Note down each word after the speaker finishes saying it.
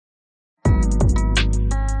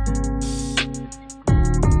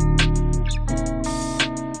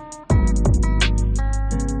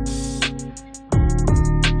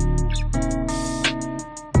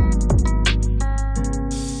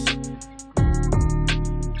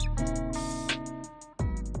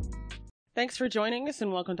Thanks for joining us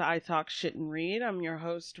and welcome to I Talk Shit and Read. I'm your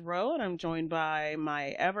host, Ro, and I'm joined by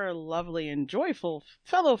my ever lovely and joyful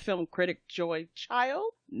fellow film critic, Joy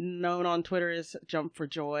Child, known on Twitter as Jump for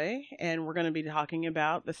Joy, and we're going to be talking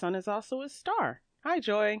about The Sun is Also a Star. Hi,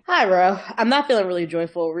 Joy. Hi, Ro. I'm not feeling really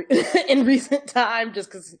joyful in recent time just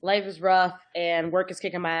because life is rough and work is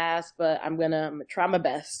kicking my ass, but I'm gonna try my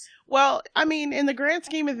best. Well, I mean, in the grand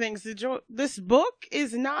scheme of things, this book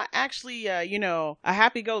is not actually, a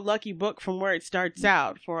happy-go-lucky book from where it starts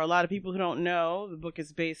out. For a lot of people who don't know, the book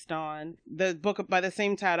is based on the book by the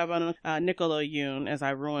same title by Nicola Yoon. As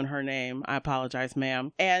I ruin her name, I apologize,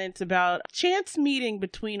 ma'am. And it's about a chance meeting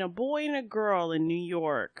between a boy and a girl in New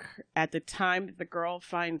York at the time that the girl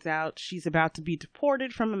finds out she's about to be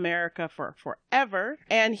deported from America for forever.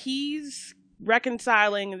 And he's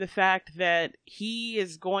reconciling the fact that he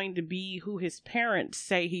is going to be who his parents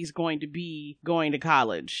say he's going to be going to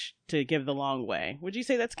college to give the long way. Would you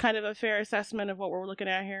say that's kind of a fair assessment of what we're looking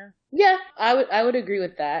at here? Yeah, I would agree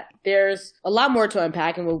with that. There's a lot more to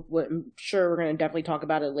unpack, and I'm sure we're going to definitely talk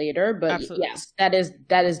about it later. But Absolutely. Yes, that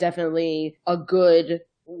is definitely a good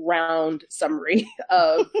round summary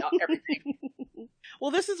of everything. Well,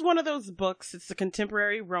 this is one of those books. It's a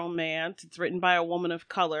contemporary romance. It's written by a woman of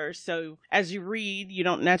color. So as you read, you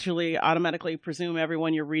don't naturally automatically presume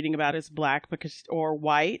everyone you're reading about is black or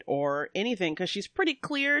white or anything, because she's pretty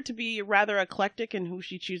clear to be rather eclectic in who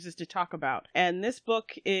she chooses to talk about. And this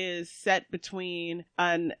book is set between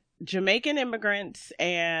an Jamaican immigrants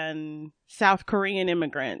and South Korean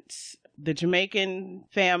immigrants. The Jamaican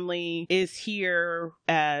family is here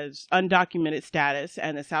as undocumented status,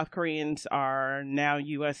 and the South Koreans are now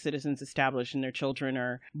U.S. citizens established, and their children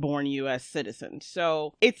are born U.S. citizens.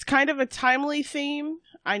 So it's kind of a timely theme.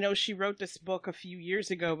 I know she wrote this book a few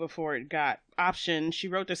years ago before it got optioned. She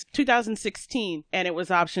wrote this 2016, and it was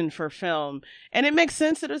optioned for film. And it makes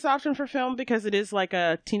sense that it's optioned for film because it is like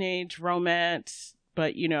a teenage romance,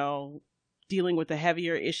 but, dealing with the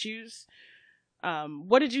heavier issues.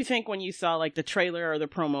 What did you think when you saw like the trailer or the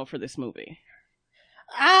promo for this movie?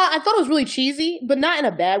 I thought it was really cheesy, but not in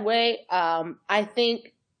a bad way. I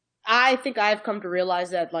think I've come to realize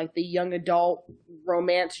that like the young adult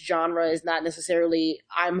romance genre is not necessarily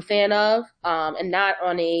I'm a fan of, and not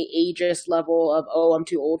on a ageist level of, oh, I'm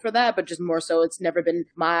too old for that, but just more so it's never been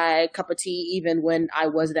my cup of tea even when I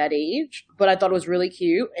was that age. But I thought it was really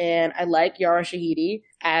cute, and I like Yara Shahidi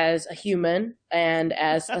as a human and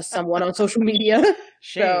as someone on social media.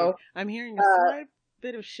 Shade. So, I'm hearing a slight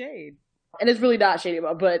bit of shade. And it's really not shady,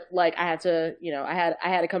 but like I had to, I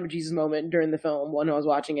had a come to Jesus moment during the film when I was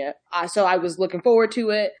watching it. So I was looking forward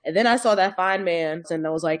to it, and then I saw that fine man, and I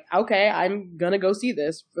was like, okay, I'm gonna go see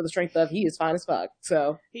this for the strength of he is fine as fuck.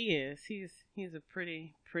 So he is. He's a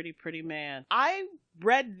pretty man. I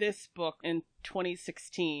read this book in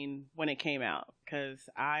 2016 when it came out because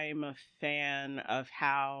I'm a fan of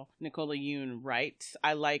how Nicola Yoon writes.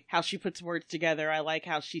 I like how she puts words together. I like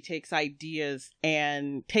how she takes ideas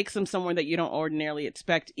and takes them somewhere that you don't ordinarily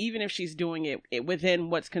expect, even if she's doing it within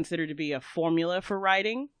what's considered to be a formula for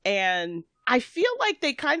writing. And I feel like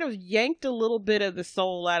they kind of yanked a little bit of the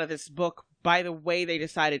soul out of this book by the way they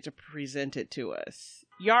decided to present it to us.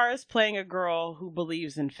 Yara's playing a girl who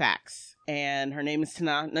believes in facts, and her name is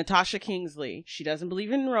Natasha Kingsley. She doesn't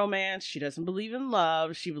believe in romance. She doesn't believe in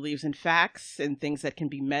love. She believes in facts and things that can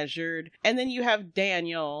be measured. And then you have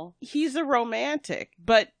Daniel. He's a romantic,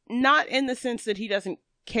 but not in the sense that he doesn't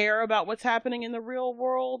care about what's happening in the real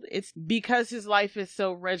world. It's because his life is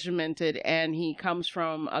so regimented and he comes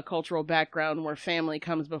from a cultural background where family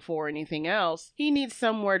comes before anything else. He needs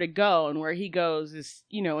somewhere to go, and where he goes is,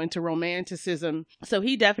 into romanticism. So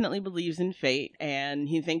he definitely believes in fate, and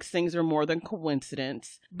he thinks things are more than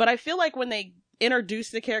coincidence. But I feel like when they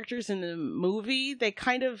introduced the characters in the movie, they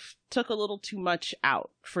kind of took a little too much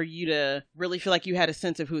out for you to really feel like you had a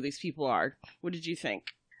sense of who these people are. What did you think?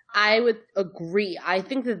 I would agree. I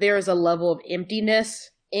think that there is a level of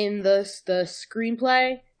emptiness in the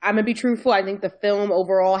screenplay. I'm gonna be truthful. I think the film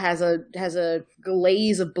overall has a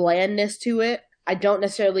glaze of blandness to it. I don't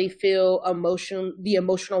necessarily feel the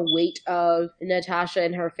emotional weight of Natasha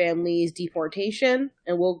and her family's deportation,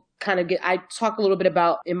 and we'll kind of I talk a little bit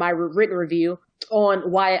about in my written review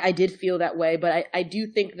on why I did feel that way. But I do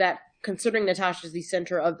think that considering Natasha is the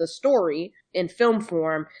center of the story in film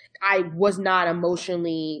form, I was not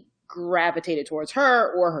emotionally gravitated towards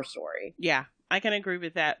her or her story. Yeah, I can agree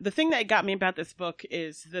with that. The thing that got me about this book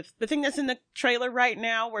is the thing that's in the trailer right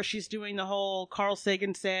now, where she's doing the whole Carl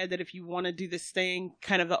Sagan said that if you want to do this thing,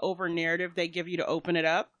 kind of the over narrative they give you to open it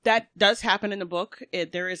up. That does happen in the book.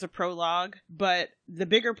 There is a prologue, but the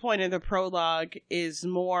bigger point of the prologue is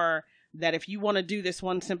more that if you want to do this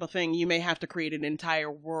one simple thing, you may have to create an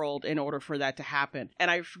entire world in order for that to happen.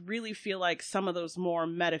 And I really feel like some of those more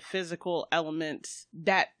metaphysical elements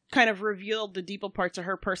that kind of revealed the deeper parts of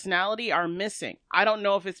her personality are missing. I don't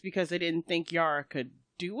know if it's because they didn't think Yara could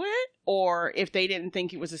do it or if they didn't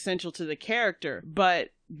think it was essential to the character, but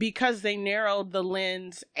because they narrowed the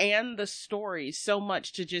lens and the story so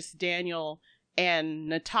much to just Daniel and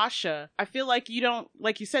Natasha, I feel like you don't,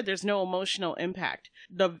 like you said, there's no emotional impact.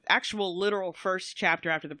 The actual literal first chapter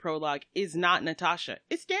after the prologue is not Natasha,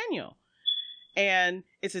 it's Daniel. And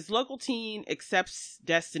it's his local teen accepts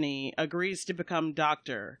destiny, agrees to become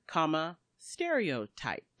doctor,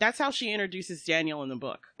 stereotype. That's how she introduces Daniel in the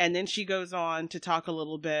book. And then she goes on to talk a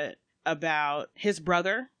little bit about his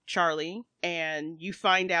brother, Charlie, and you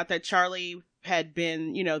find out that Charlie had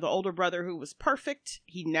been, you know, the older brother who was perfect.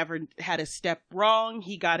 He never had a step wrong.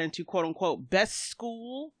 He got into quote unquote best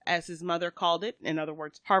school, as his mother called it. In other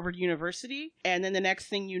words, Harvard University. And then the next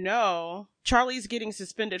thing you know, Charlie's getting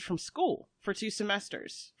suspended from school for 2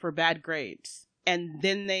 semesters for bad grades. And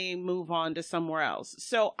then they move on to somewhere else.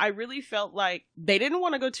 So I really felt like they didn't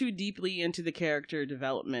want to go too deeply into the character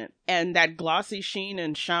development. And that glossy sheen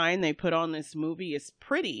and shine they put on this movie is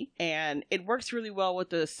pretty. And it works really well with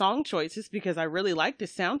the song choices because I really like the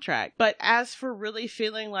soundtrack. But as for really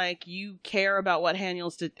feeling like you care about what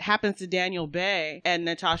happens to Daniel Bay and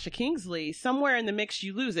Natasha Kingsley, somewhere in the mix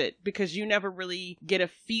you lose it because you never really get a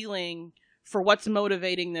feeling for what's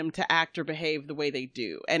motivating them to act or behave the way they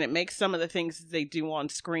do. And it makes some of the things that they do on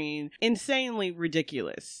screen insanely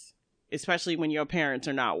ridiculous, especially when your parents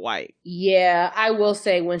are not white. Yeah, I will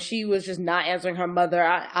say when she was just not answering her mother,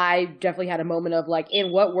 I definitely had a moment of like,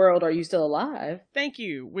 in what world are you still alive? Thank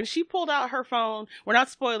you. When she pulled out her phone, we're not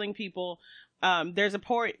spoiling people. There's a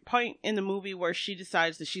point in the movie where she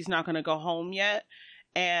decides that she's not going to go home yet.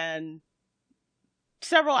 And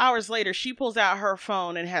several hours later, she pulls out her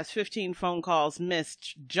phone and has 15 phone calls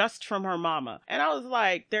missed just from her mama. And I was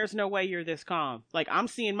like, there's no way you're this calm. Like, I'm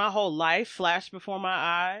seeing my whole life flash before my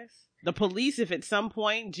eyes. The police, if at some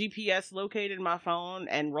point GPS located my phone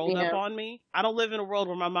and rolled up on me, I don't live in a world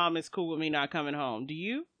where my mom is cool with me not coming home. Do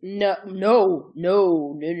you? No.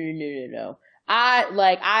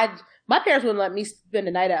 My parents wouldn't let me spend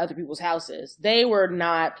the night at other people's houses. They were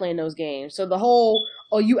not playing those games. So the whole,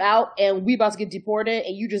 oh, you out and we about to get deported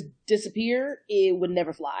and you just disappear, it would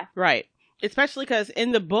never fly. Right. Especially because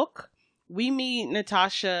in the book, we meet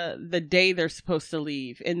Natasha the day they're supposed to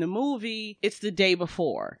leave. In the movie, it's the day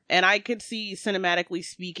before. And I could see, cinematically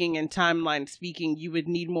speaking and timeline speaking, you would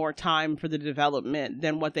need more time for the development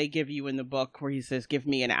than what they give you in the book, where he says, give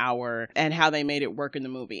me an hour, and how they made it work in the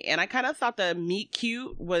movie. And I kind of thought the meet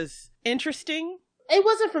cute was interesting. It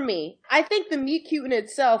wasn't for me. I think the meet cute in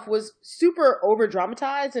itself was super over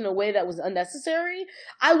dramatized in a way that was unnecessary.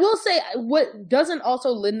 I will say what doesn't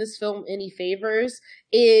also lend this film any favors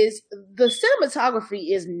is the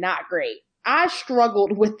cinematography is not great. I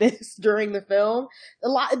struggled with this during the film.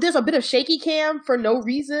 There's a bit of shaky cam for no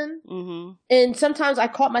reason. Mm-hmm. And sometimes I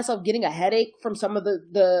caught myself getting a headache from some of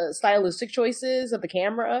the stylistic choices of the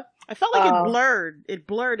camera. I felt like it blurred. It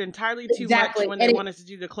blurred entirely too much when they wanted to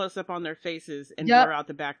do the close-up on their faces and blur out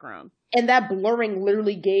the background. And that blurring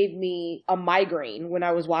literally gave me a migraine when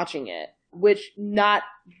I was watching it, which not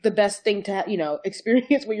the best thing to,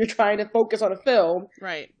 experience when you're trying to focus on a film.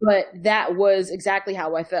 Right. But that was exactly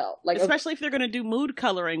how I felt. Like, especially if they're going to do mood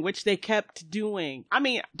coloring, which they kept doing. I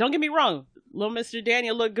mean, don't get me wrong. Little Mr.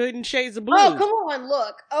 Daniel looked good in shades of blue. Oh, come on,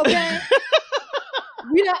 look. Okay.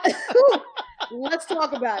 Let's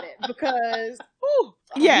talk about it because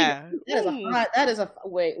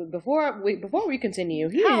before we continue,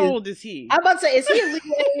 how old is he? I'm about to say, is he a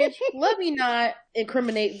legal age? Let me not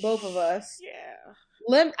incriminate both of us. Yeah.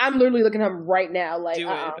 I'm literally looking at him right now. Like, do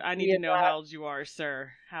it. I need to know how old you are,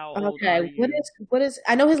 sir. How old are you? What is?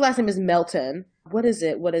 I know his last name is Melton. What is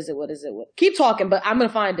it? Keep talking, but I'm gonna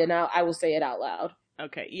find it. And I will say it out loud.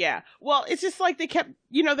 Okay, yeah. Well, it's just like they kept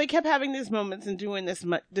having these moments and doing this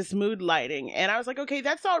mood lighting. And I was like, okay,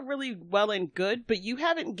 that's all really well and good, but you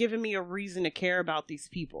haven't given me a reason to care about these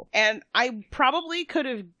people. And I probably could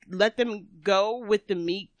have let them go with the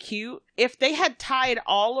meet cute if they had tied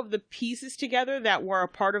all of the pieces together that were a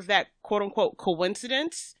part of that quote unquote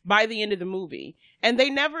coincidence by the end of the movie. And they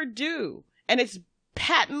never do. And it's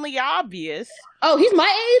patently obvious. Oh, he's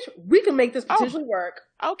my age? We can make this potentially work.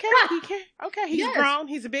 Okay, he can. Okay, he's grown.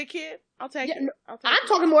 He's a big kid. I'll take it. I'm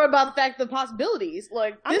talking more about the fact of the possibilities.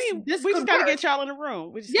 Like, we just gotta get y'all in the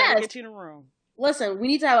room. We just gotta get you in the room. Listen, we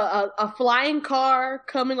need to have a flying car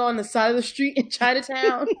coming on the side of the street in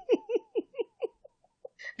Chinatown.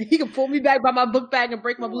 He can pull me back by my book bag and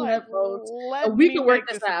break my blue headphones. And we can work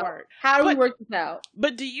this out. How do we work this out?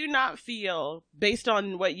 But do you not feel, based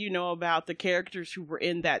on what you know about the characters who were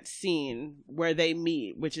in that scene where they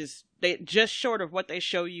meet, which is just short of what they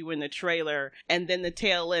show you in the trailer, and then the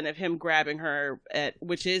tail end of him grabbing her,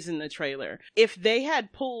 which is in the trailer. If they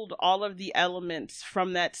had pulled all of the elements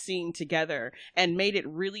from that scene together and made it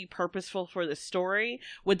really purposeful for the story,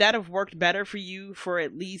 would that have worked better for you, for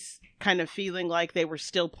at least kind of feeling like they were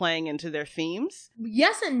still playing into their themes?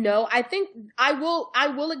 Yes and no. I think I will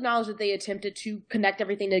acknowledge that they attempted to connect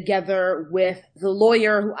everything together with the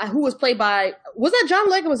lawyer who was played by, was that John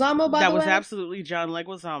Leguizamo, by the way? That was absolutely John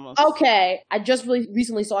Leguizamo. Okay. I just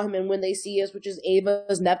recently saw him in When They See Us, which is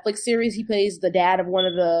Ava's Netflix series. He plays the dad of one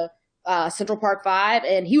of the Central Park Five,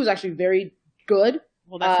 and he was actually very good.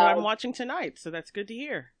 Well, that's what I'm watching tonight, so that's good to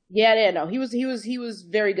hear. Yeah, no, he was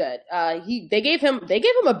very good. They gave him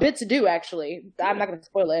a bit to do, actually. I'm not gonna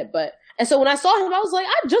spoil it, and so when I saw him, I was like,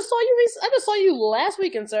 I just saw you last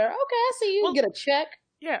weekend, sir. Okay, I see you. Get a check.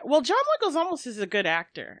 Yeah, well, John Leguizamo is a good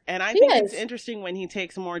actor, and I think it's interesting when he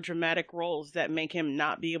takes more dramatic roles that make him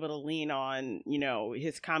not be able to lean on,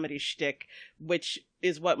 his comedy shtick, which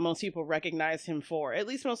is what most people recognize him for, at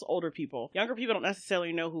least most older people. Younger people don't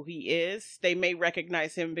necessarily know who he is. They may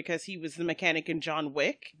recognize him because he was the mechanic in John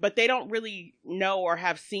Wick, but they don't really know or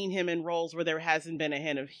have seen him in roles where there hasn't been a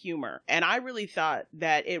hint of humor. And I really thought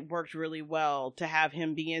that it worked really well to have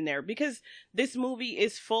him be in there, because this movie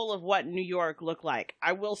is full of what New York looked like.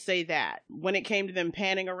 I will say that. When it came to them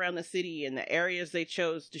panning around the city and the areas they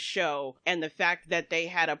chose to show, and the fact that they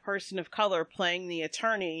had a person of color playing the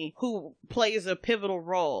attorney who plays a pivotal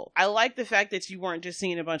role. I like the fact that you weren't just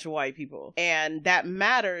seeing a bunch of white people. And that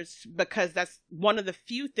matters because that's one of the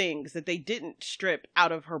few things that they didn't strip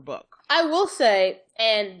out of her book. I will say,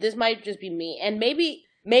 and this might just be me, and maybe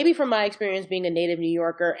from my experience being a native New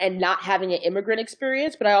Yorker and not having an immigrant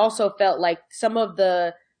experience, but I also felt like some of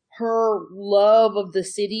her love of the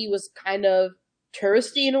city was kind of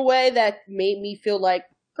touristy in a way that made me feel like,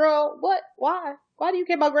 girl, what? Why? Why do you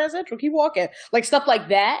care about Grand Central? Keep walking. Like stuff like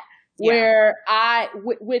that. Where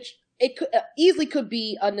which it could easily could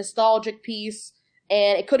be a nostalgic piece,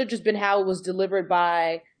 and it could have just been how it was delivered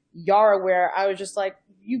by Yara, where I was just like,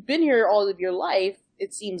 you've been here all of your life,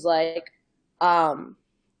 it seems like, but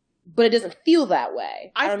it doesn't feel that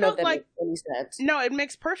way. I don't know if that makes any sense. No, it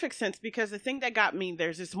makes perfect sense, because the thing that got me,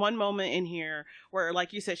 there's this one moment in here where,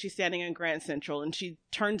 like you said, she's standing in Grand Central and she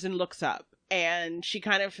turns and looks up, and she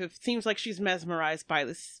kind of seems like she's mesmerized by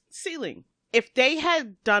the ceiling. If they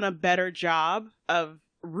had done a better job of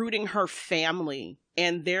rooting her family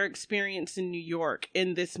and their experience in New York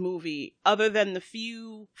in this movie, other than the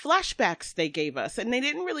few flashbacks they gave us, and they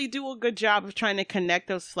didn't really do a good job of trying to connect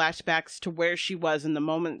those flashbacks to where she was in the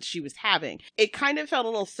moment she was having. It kind of felt a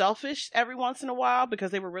little selfish every once in a while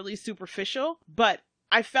because they were really superficial, but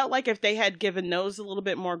I felt like if they had given those a little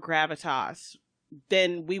bit more gravitas,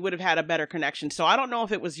 then we would have had a better connection. So I don't know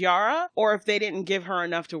if it was Yara or if they didn't give her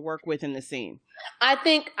enough to work with in the scene. I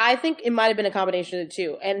think it might have been a combination of the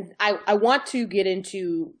two. And I want to get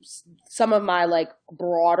into some of my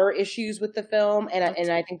broader issues with the film.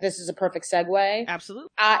 And I think this is a perfect segue. Absolutely.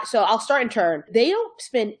 So I'll start in turn. They don't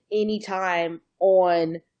spend any time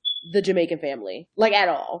on the Jamaican family, at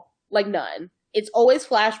all. None. It's always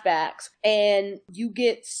flashbacks, and you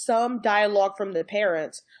get some dialogue from the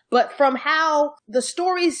parents, but from how the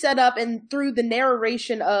story's set up and through the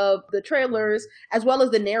narration of the trailers, as well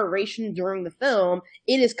as the narration during the film,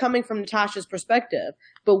 it is coming from Natasha's perspective.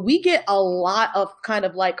 But we get a lot of kind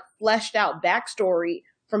of fleshed out backstory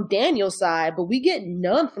from Daniel's side, but we get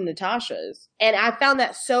none from Natasha's. And I found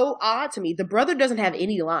that so odd to me. The brother doesn't have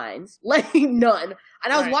any lines, none.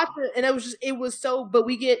 And I was watching it, and it was so, but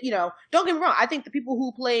we get, don't get me wrong. I think the people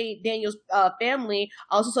who play Daniel's family,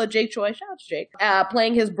 I also saw Jake Choi, shout out to Jake,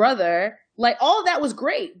 playing his brother. All of that was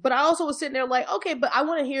great. But I also was sitting there okay, but I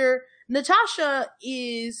want to hear, Natasha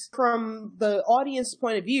is, from the audience's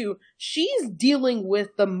point of view, she's dealing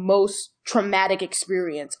with the most traumatic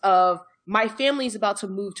experience of, my family is about to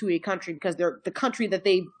move to a country because the country that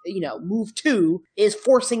they, moved to is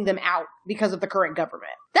forcing them out because of the current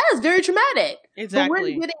government. That is very traumatic. Exactly. But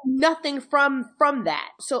we're getting nothing from that.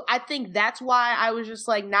 So I think that's why I was just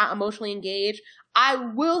not emotionally engaged. I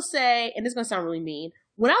will say, and this is going to sound really mean,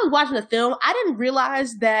 when I was watching the film, I didn't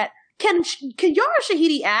realize that, can Yara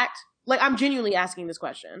Shahidi act? I'm genuinely asking this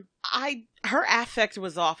question. Her affect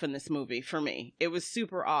was off in this movie for me. It was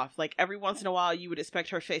super off. Every once in a while you would expect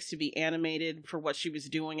her face to be animated for what she was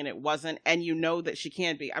doing, and it wasn't, and that she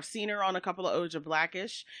can be. I've seen her on a couple of Oja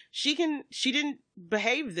Blackish. She didn't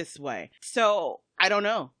behave this way. So I don't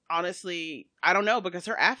know. honestly, I don't know, because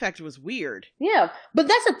her affect was weird. Yeah, but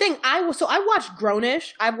that's the thing. I watched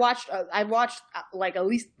Grownish. I watched like at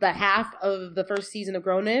least the half of the first season of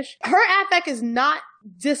Grownish. Her affect is not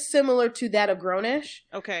dissimilar to that of Grownish.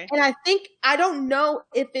 Okay. And I don't know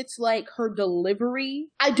if it's like her delivery.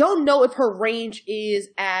 I don't know if her range is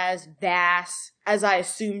as vast as I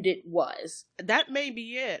assumed it was. That may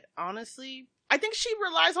be it, honestly. I think she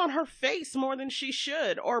relies on her face more than she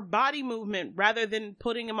should, or body movement rather than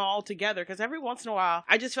putting them all together. Because every once in a while,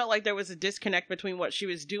 I just felt like there was a disconnect between what she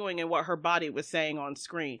was doing and what her body was saying on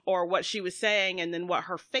screen, or what she was saying and then what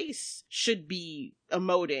her face should be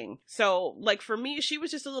emoting. So, like, for me, she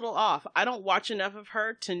was just a little off. I don't watch enough of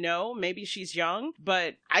her to know. Maybe she's young,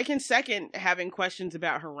 but I can second having questions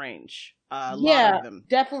about her range. Lot of them.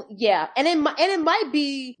 Definitely. Yeah. And it might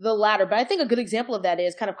be the latter, but I think a good example of that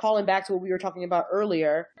is kind of calling back to what we were talking about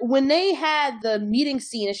earlier. When they had the meeting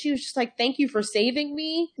scene and she was just like, thank you for saving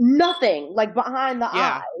me. Nothing like behind the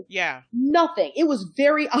eye. Yeah. Nothing. It was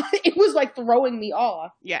it was like throwing me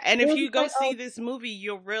off. Yeah. And if you go see this movie,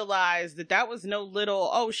 you'll realize that was no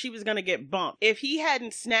little, she was going to get bumped. If he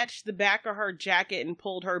hadn't snatched the back of her jacket and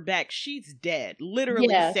pulled her back, she's dead. Literally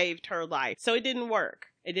saved her life. So it didn't work.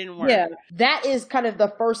 It didn't work. Yeah, that is kind of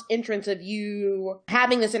the first entrance of you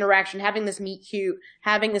having this interaction, having this meet cute,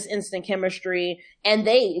 having this instant chemistry, and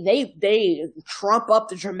they trump up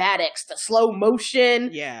the dramatics, the slow motion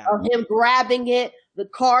of him grabbing it, the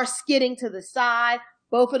car skidding to the side,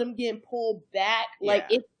 both of them getting pulled back. Like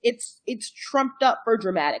it's trumped up for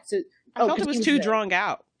dramatics. I felt it was too drawn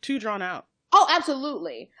out. Too drawn out. Oh,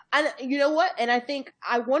 absolutely. And you know what? And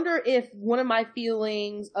I wonder if one of my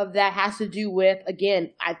feelings of that has to do with,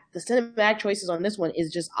 again, the cinematic choices on this one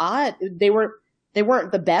is just odd. They weren't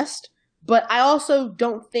the best, but I also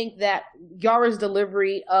don't think that Yara's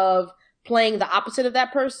delivery of playing the opposite of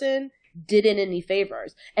that person did it any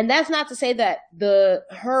favors. And that's not to say that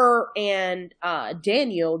her and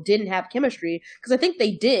Daniel didn't have chemistry, because I think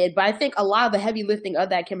they did, but I think a lot of the heavy lifting of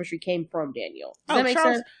that chemistry came from Daniel. Does that make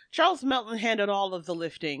sense? Charles Melton handled all of the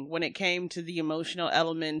lifting when it came to the emotional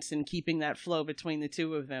elements and keeping that flow between the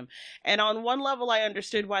two of them. And on one level, I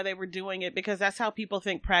understood why they were doing it, because that's how people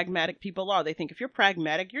think pragmatic people are. They think if you're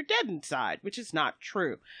pragmatic, you're dead inside, which is not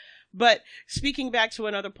true. But speaking back to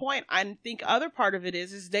another point, I think other part of it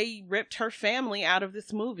is they ripped her family out of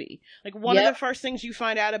this movie. Like one of the first things you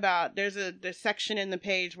find out about, there's section in the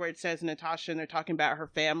page where it says Natasha, and they're talking about her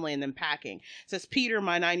family and then packing. It says, Peter,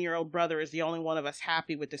 my 9-year-old brother, is the only one of us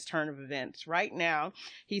happy with this turn of events. Right now,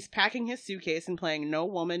 he's packing his suitcase and playing No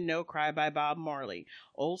Woman, No Cry by Bob Marley.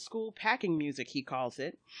 Old school packing music, he calls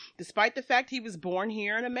it. Despite the fact he was born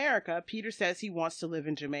here in America, Peter says he wants to live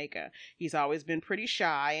in Jamaica. He's always been pretty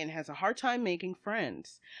shy and has a hard time making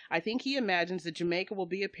friends. I think he imagines that Jamaica will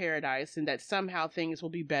be a paradise and that somehow things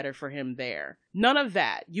will be better for him there. None of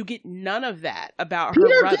that. You get none of that about her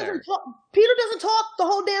brother. Peter doesn't talk the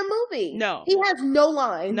whole damn movie. No. He has no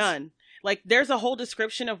lines. None. Like, there's a whole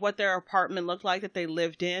description of what their apartment looked like that they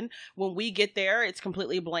lived in. When we get there, it's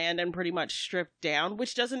completely bland and pretty much stripped down,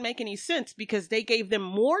 which doesn't make any sense because they gave them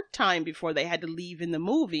more time before they had to leave in the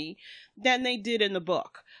movie than they did in the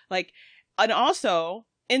book. Like, and also,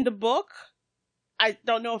 in the book, I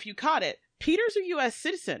don't know if you caught it, Peter's a U.S.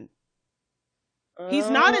 citizen.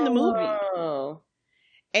 He's not in the movie.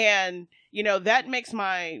 And, you know, that makes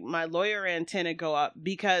my lawyer antenna go up,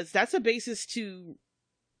 because that's a basis to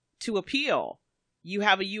appeal. You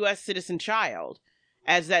have a U.S. citizen child,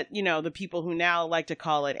 as that, you know, the people who now like to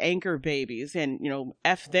call it anchor babies, and, you know,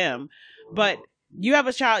 F them. But you have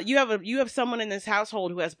a child, you have someone in this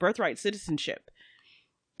household who has birthright citizenship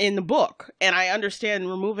in the book. And I understand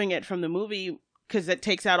removing it from the movie because it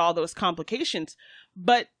takes out all those complications.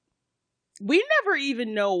 But we never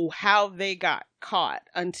even know how they got caught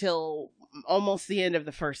until almost the end of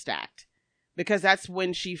the first act. Because that's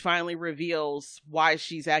when she finally reveals why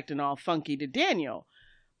she's acting all funky to Daniel.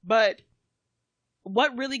 But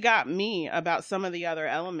what really got me about some of the other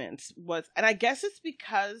elements was, and I guess it's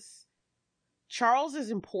because Charles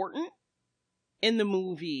is important in the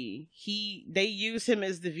movie. They use him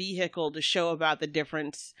as the vehicle to show about the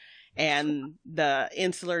difference and the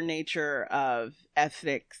insular nature of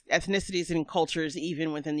ethnicities and cultures,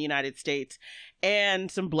 even within the United States, and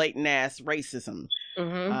some blatant ass racism.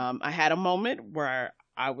 Mm-hmm. I had a moment where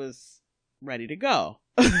I was ready to go.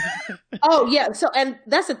 Oh yeah, so, and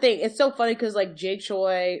that's the thing. It's so funny because like Jake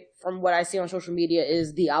Choi, from what I see on social media,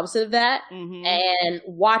 is the opposite of that. Mm-hmm. And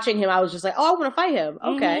watching him, I was just like, oh, I want to fight him.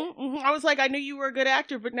 Okay. Mm-hmm, mm-hmm. I was like, I knew you were a good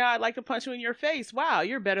actor, but now I'd like to punch you in your face. Wow,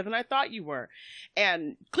 you're better than I thought you were.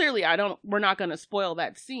 And clearly, we're not going to spoil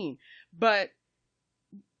that scene. But,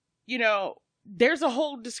 you know, there's a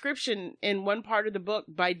whole description in one part of the book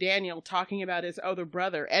by Daniel talking about his other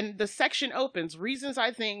brother. And the section opens, reasons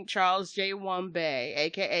I think Charles J. Wambay,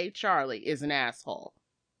 aka Charlie, is an asshole.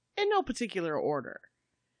 In no particular order.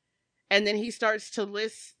 And then he starts to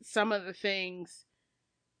list some of the things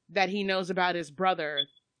that he knows about his brother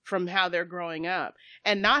from how they're growing up.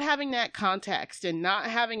 And not having that context and not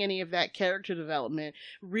having any of that character development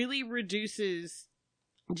really reduces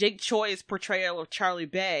Jake Choi's portrayal of Charlie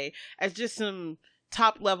Bay as just some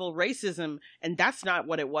top-level racism, and that's not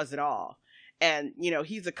what it was at all. And, you know,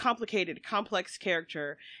 he's a complicated, complex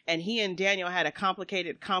character, and he and Daniel had a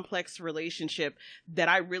complicated, complex relationship that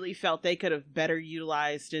I really felt they could have better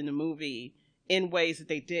utilized in the movie in ways that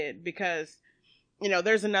they did. Because, you know,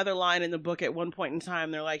 there's another line in the book at one point in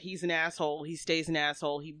time, they're like, he's an asshole, he stays an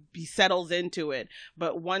asshole, he settles into it.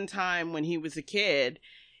 But one time when he was a kid,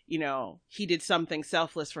 you know, he did something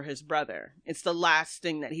selfless for his brother. It's the last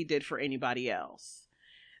thing that he did for anybody else.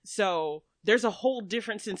 So there's a whole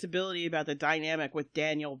different sensibility about the dynamic with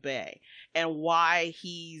Daniel Bay and why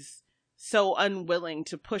he's so unwilling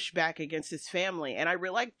to push back against his family. And I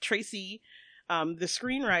really like Tracy, the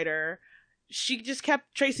screenwriter. She just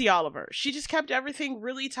kept Tracy Oliver. She just kept everything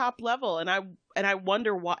really top level. And I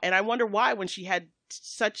wonder why. And I wonder why when she had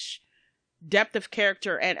such depth of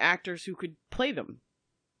character and actors who could play them.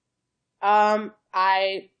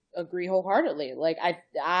 I agree wholeheartedly. Like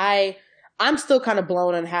I'm still kind of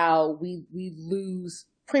blown on how we lose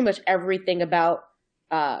pretty much everything about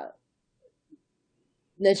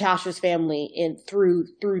Natasha's family through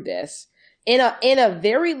this in a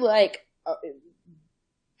very like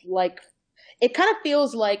it kind of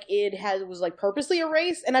feels like it was like purposely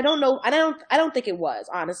erased, and I don't think it was,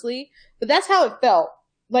 honestly, but that's how it felt.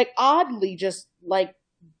 Like oddly just like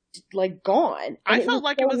gone. I felt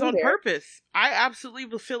like it was on purpose. I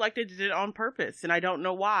absolutely feel like they did it on purpose, and I don't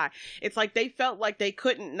know why. It's like they felt like they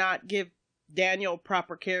couldn't not give Daniel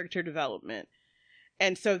proper character development.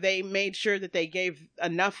 And so they made sure that they gave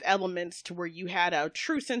enough elements to where you had a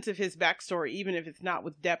true sense of his backstory, even if it's not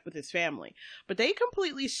with depth with his family. But they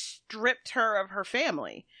completely stripped her of her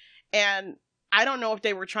family. And I don't know if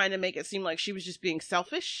they were trying to make it seem like she was just being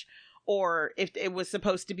selfish, or if it was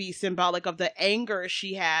supposed to be symbolic of the anger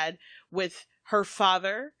she had with her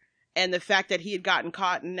father and the fact that he had gotten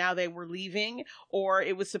caught and now they were leaving, or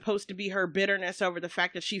it was supposed to be her bitterness over the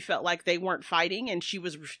fact that she felt like they weren't fighting and she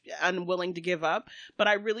was unwilling to give up. But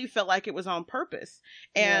I really felt like it was on purpose.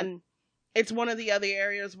 And it's one of the other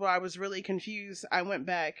areas where I was really confused. I went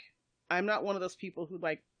back. I'm not one of those people who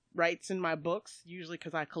like writes in my books, usually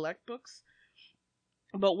because I collect books.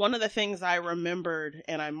 But one of the things I remembered,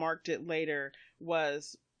 and I marked it later,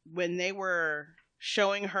 was when they were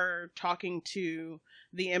showing her talking to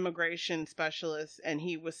the immigration specialist, and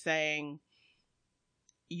he was saying,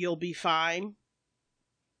 you'll be fine.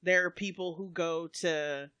 There are people who go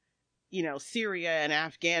to, you know, Syria and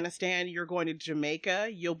Afghanistan. You're going to Jamaica.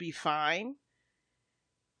 You'll be fine.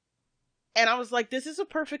 And I was like, this is a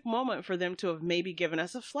perfect moment for them to have maybe given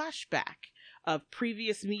us a flashback of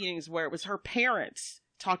previous meetings where it was her parents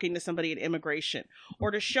talking to somebody at immigration,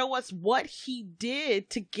 or to show us what he did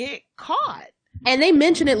to get caught. And they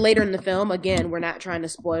mention it later in the film. Again, we're not trying to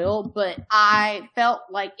spoil, but I felt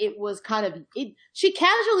like it was kind of she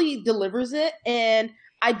casually delivers it, and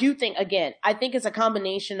I do think, again, I think it's a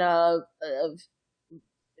combination of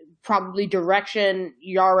probably direction,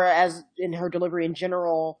 Yara as in her delivery in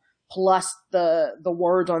general, plus the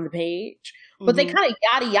words on the page. But they kind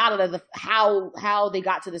of yada how they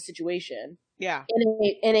got to the situation. Yeah.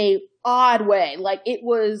 In a odd way. Like it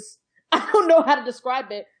was, I don't know how to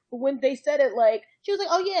describe it, but when they said it, like, she was like,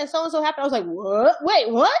 oh yeah, so and so happened. I was like, what?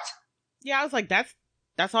 Wait, what? Yeah, I was like,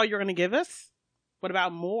 that's all you're going to give us? What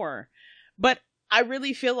about more? But I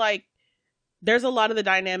really feel like there's a lot of the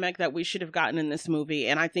dynamic that we should have gotten in this movie,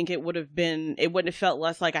 and I think it wouldn't have felt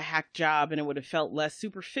less like a hack job, and it would have felt less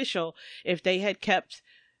superficial if they had kept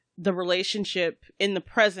the relationship in the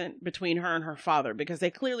present between her and her father, because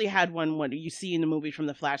they clearly had one, what you see in the movie from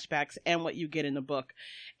the flashbacks and what you get in the book.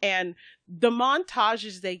 And the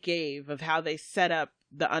montages they gave of how they set up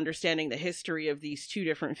the understanding, the history of these two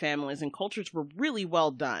different families and cultures were really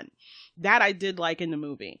well done. That I did like in the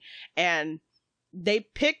movie. And they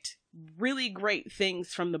picked really great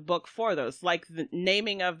things from the book for those, like the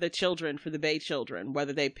naming of the children for the Bay children,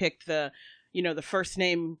 whether they picked the first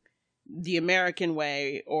name the American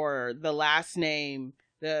way or the last name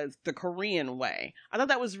the Korean way. I thought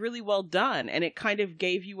that was really well done, and it kind of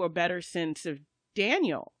gave you a better sense of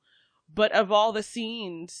Daniel. But of all the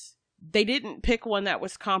scenes, they didn't pick one that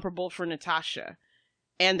was comparable for Natasha,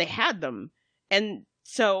 and they had them. And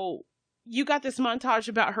so you got this montage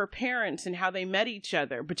about her parents and how they met each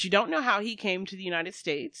other, but you don't know how he came to the United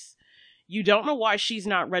States. You don't know why she's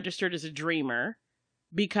not registered as a dreamer,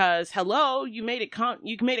 because hello, you made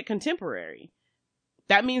it contemporary.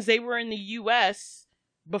 That means they were in the US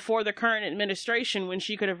before the current administration, when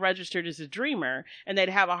she could have registered as a dreamer, and they'd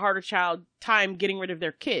have a harder time getting rid of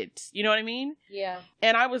their kids. You know what I mean? Yeah.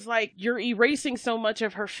 And I was like, you're erasing so much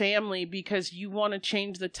of her family because you want to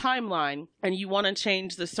change the timeline and you want to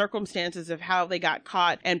change the circumstances of how they got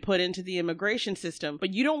caught and put into the immigration system.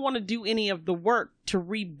 But you don't want to do any of the work to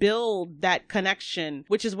rebuild that connection,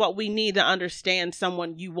 which is what we need to understand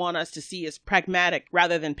someone you want us to see as pragmatic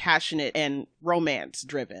rather than passionate and romance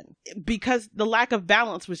driven. Because the lack of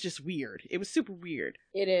balance was just weird. It was super weird.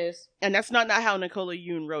 It is. And that's not how Nicola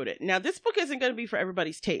Yoon wrote it. Now, this book isn't going to be for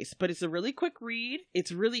everybody's taste, but it's a really quick read.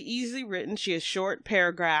 It's really easily written. She has short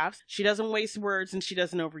paragraphs. She doesn't waste words and she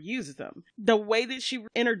doesn't overuse them. The way that she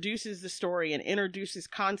introduces the story and introduces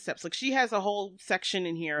concepts, like she has a whole section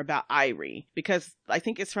in here about Irie, because I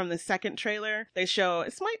think it's from the second trailer. They show,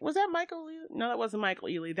 was that Michael Ealy? No, that wasn't Michael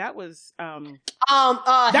Ealy. That was, that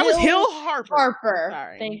was Hill Harper.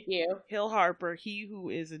 Sorry. Thank you. Hill Harper, he who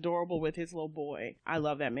is adorable with his little boy. I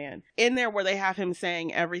love that man. In there where they have him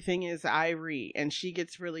saying everything is Irie, and she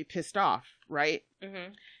gets really pissed off, right?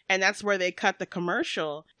 Mm-hmm. And that's where they cut the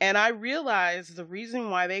commercial. And I realized the reason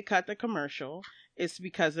why they cut the commercial is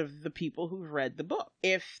because of the people who've read the book.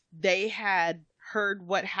 If they had heard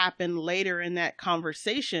what happened later in that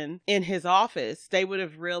conversation in his office, they would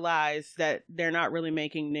have realized that they're not really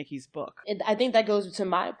making Nikki's book. And I think that goes to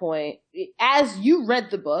my point. As you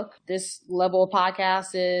read the book, this level of podcast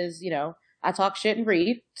is, I talk shit and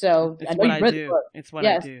read. So it's I know you read the book. It's what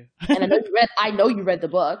I do. And I know you read the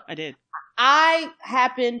book. I did. I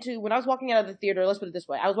happened to, when I was walking out of the theater, let's put it this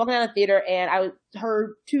way. I was walking out of the theater and I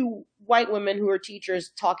heard two white women who are teachers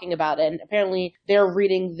talking about it. And apparently they're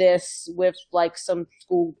reading this with like some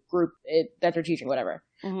school group that they're teaching, whatever.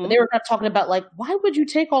 Mm-hmm. But they were kind of talking about like, why would you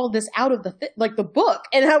take all of this out of the book?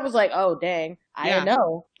 And I was like, oh, dang. I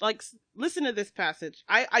know. Like, listen to this passage.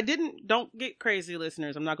 Don't get crazy,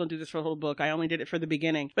 listeners. I'm not going to do this for the whole book. I only did it for the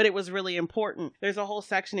beginning, but it was really important. There's a whole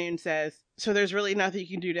section in says, so there's really nothing you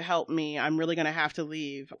can do to help me. I'm really going to have to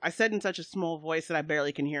leave. I said in such a small voice that I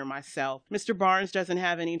barely can hear myself. Mr. Barnes doesn't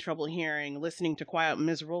have any trouble hearing. Listening to quiet,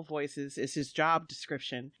 miserable voices is his job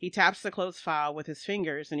description. He taps the closed file with his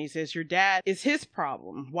fingers and he says, your dad is his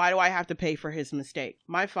problem. Why do I have to pay for his mistake?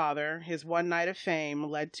 My father, his one night of fame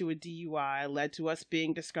led to a DUI, led to us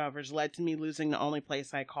being discovered, led to me losing the only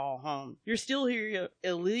place I call home. You're still here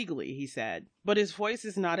illegally, he said. But his voice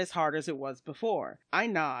is not as hard as it was before. I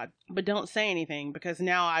nod, but don't say anything because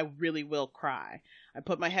now I really will cry. I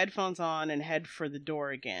put my headphones on and head for the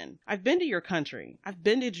door again. I've been to your country. I've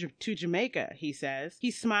been to Jamaica, he says.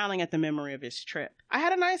 He's smiling at the memory of his trip. I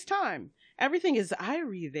had a nice time. Everything is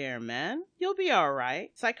Irie there, man. You'll be all right.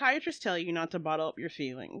 Psychiatrists tell you not to bottle up your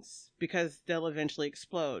feelings because they'll eventually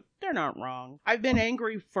explode. They're not wrong. I've been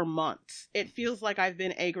angry for months. It feels like I've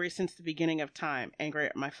been angry since the beginning of time. Angry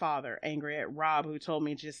at my father. Angry at Rob, who told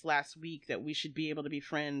me just last week that we should be able to be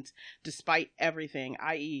friends despite everything,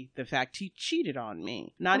 i.e. the fact he cheated on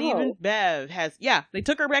me. Not even Bev has... Yeah, they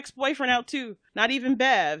took her ex-boyfriend out too. Not even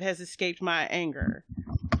Bev has escaped my anger.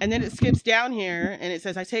 And then it skips down here and it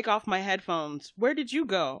says, I take off my headphones. Where did you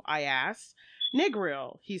go? I asked.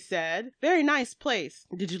 Negril, he said. Very nice place.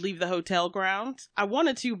 Did you leave the hotel grounds? I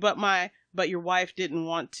wanted to, but your wife didn't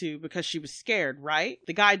want to because she was scared, right?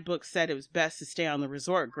 The guidebook said it was best to stay on the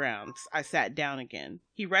resort grounds. I sat down again.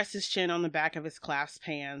 He rests his chin on the back of his clasped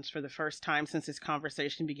hands for the first time since his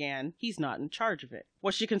conversation began. He's not in charge of it.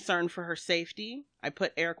 Was she concerned for her safety? I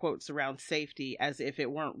put air quotes around safety as if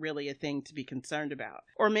it weren't really a thing to be concerned about.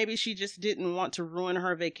 Or maybe she just didn't want to ruin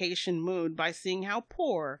her vacation mood by seeing how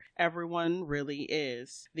poor everyone really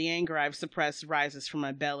is. The anger I've suppressed rises from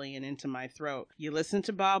my belly and into my throat. You listen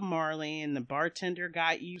to Bob Marley and the bartender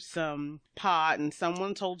got you some pot and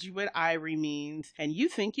someone told you what Irie means and you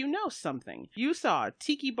think you know something. You saw a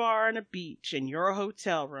tiki bar and a beach and you're a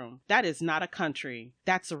hotel room. That is not a country.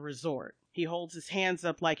 That's a resort. He holds his hands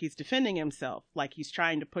up like he's defending himself, like he's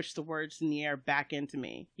trying to push the words in the air back into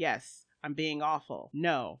me. Yes, I'm being awful.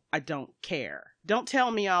 No, I don't care. Don't tell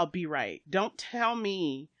me I'll be right. Don't tell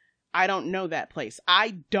me I don't know that place.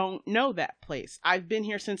 I don't know that place. I've been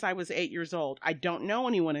here since I was 8 years old. I don't know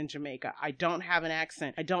anyone in Jamaica. I don't have an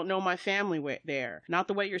accent. I don't know my family there. Not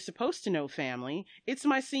the way you're supposed to know family. It's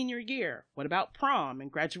my senior year. What about prom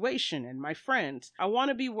and graduation and my friends? I want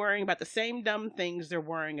to be worrying about the same dumb things they're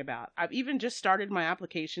worrying about. I've even just started my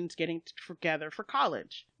applications getting together for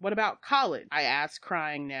college. What about college? I ask,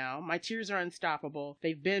 crying now. My tears are unstoppable.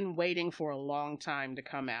 They've been waiting for a long time to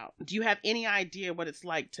come out. Do you have any idea what it's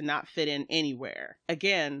like to not fit in anywhere?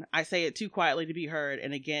 Again, I say it too quietly to be heard,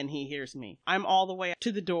 and again he hears me. I'm all the way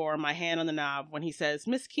to the door, my hand on the knob, when he says,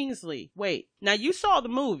 Miss Kingsley, wait. Now you saw the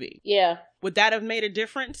movie. Yeah. Would that have made a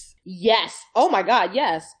difference? Yes. Oh my God,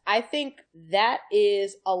 yes. I think that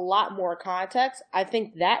is a lot more context. I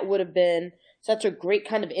think that would have been such a great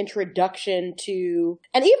kind of introduction to,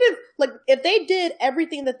 and even like if they did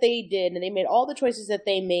everything that they did and they made all the choices that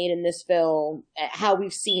they made in this film, how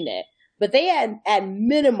we've seen it, but they had at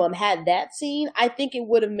minimum had that scene, I think it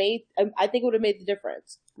would have made the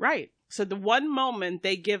difference. Right. So the one moment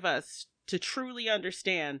they give us to truly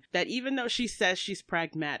understand that even though she says she's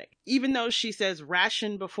pragmatic, even though she says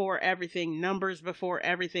ration before everything, numbers before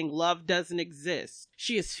everything, love doesn't exist,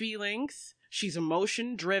 she has feelings. She's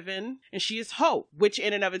emotion driven, and she is hope, which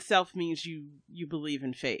in and of itself means you believe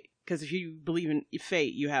in fate. Because if you believe in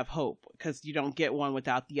fate, you have hope, because you don't get one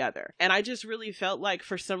without the other. And I just really felt like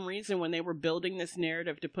for some reason when they were building this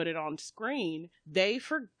narrative to put it on screen, they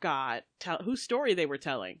forgot whose story they were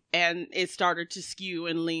telling. And it started to skew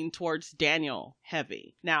and lean towards Daniel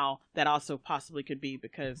heavy. Now, that also possibly could be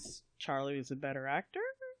because Charlie is a better actor.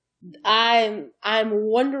 I'm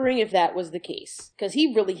wondering if that was the case, because he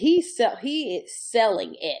is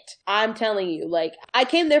selling it. I'm telling you, like, I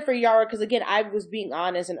came there for Yara because again I was being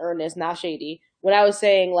honest and earnest, not shady, when I was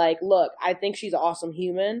saying like, look, I think she's an awesome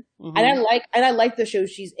human, and I like the show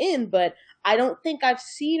she's in, but I don't think I've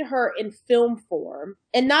seen her in film form,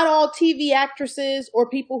 and not all TV actresses or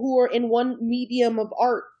people who are in one medium of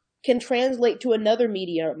art can translate to another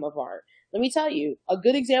medium of art. Let me tell you, a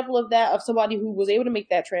good example of that, of somebody who was able to make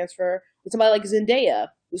that transfer, was somebody like Zendaya,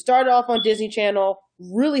 who started off on Disney Channel,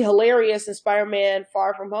 really hilarious in Spider-Man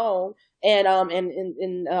Far From Home, and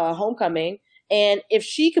in Homecoming. And if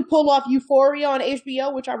she could pull off Euphoria on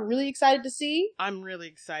HBO, which I'm really excited to see. I'm really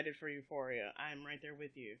excited for Euphoria. I'm right there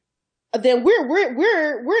with you. Then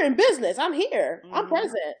we're in business. I'm here. I'm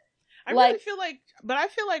present. I feel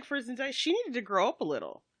like for Zendaya, she needed to grow up a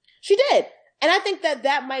little. She did. And I think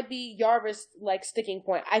that might be Yara's like sticking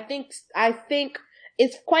point. I think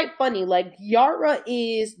it's quite funny. Like Yara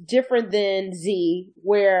is different than Z,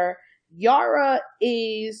 where Yara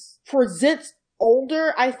presents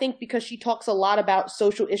older, I think, because she talks a lot about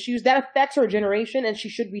social issues that affects her generation, and she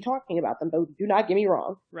should be talking about them. Though, do not get me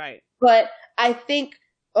wrong. Right. But I think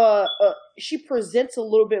she presents a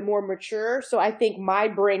little bit more mature. So I think my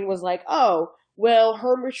brain was like, oh, well,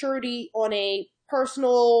 her maturity on a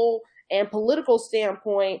personal and political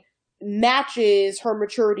standpoint matches her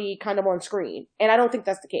maturity kind of on screen. And I don't think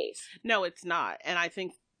that's the case. No, it's not. And I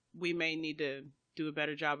think we may need to do a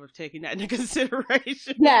better job of taking that into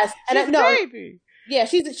consideration. Yes. She's a baby. Yeah,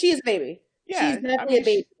 she is a baby. Yeah, she's definitely a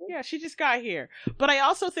baby. Yeah, she just got here. But I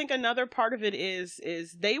also think another part of it is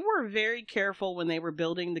they were very careful when they were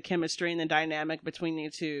building the chemistry and the dynamic between the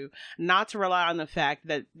two, not to rely on the fact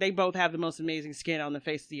that they both have the most amazing skin on the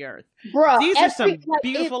face of the earth. Bruh, these are some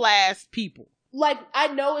beautiful ass people. Like, I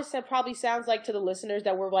know it probably sounds like to the listeners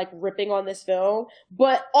that we're like ripping on this film,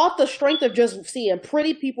 but off the strength of just seeing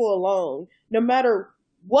pretty people alone, no matter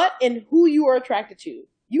what and who you are attracted to,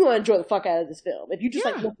 you're going to enjoy the fuck out of this film if you just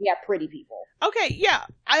like looking at pretty people. Okay, yeah.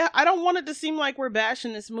 I don't want it to seem like we're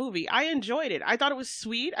bashing this movie. I enjoyed it. I thought it was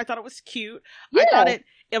sweet. I thought it was cute. Yeah. I thought it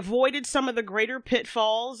avoided some of the greater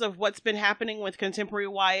pitfalls of what's been happening with contemporary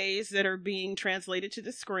YAs that are being translated to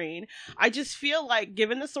the screen. I just feel like,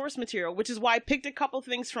 given the source material, which is why I picked a couple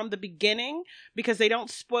things from the beginning, because they don't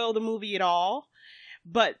spoil the movie at all,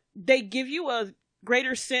 but they give you a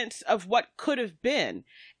greater sense of what could have been.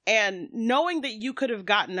 And knowing that you could have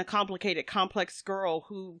gotten a complicated, complex girl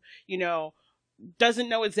who, doesn't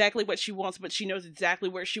know exactly what she wants, but she knows exactly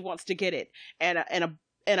where she wants to get it. And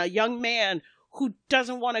a young man who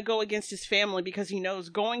doesn't want to go against his family because he knows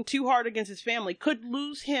going too hard against his family could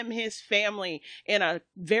lose his family in a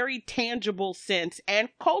very tangible sense. And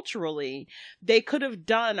culturally, they could have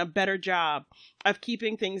done a better job of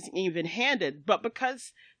keeping things even-handed. But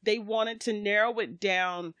because they wanted to narrow it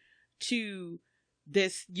down to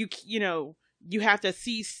this, you have to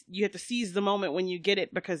seize the moment when you get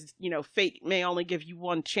it, because fate may only give you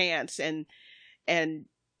one chance, and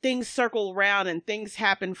things circle around and things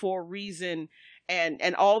happen for a reason,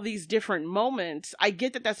 and all these different moments. I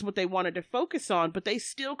get that that's what they wanted to focus on, but they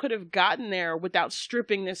still could have gotten there without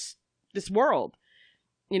stripping this world,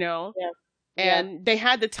 you know? Yeah. And they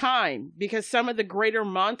had the time, because some of the greater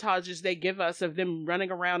montages they give us of them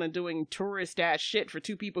running around and doing tourist ass shit for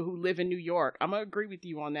two people who live in New York. I'm gonna agree with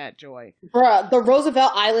you on that, Joy. Bruh, the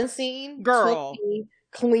Roosevelt Island scene, girl,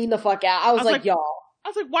 clean the fuck out. I was like, y'all. I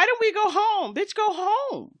was like, why don't we go home? Bitch, go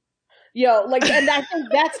home. Yo, like, and I think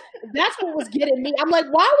that's what was getting me. I'm like,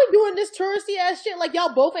 why are we doing this touristy ass shit? Like,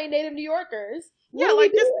 y'all both ain't native New Yorkers. What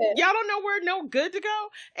like this, y'all don't know where no good to go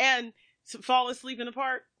and fall asleep in the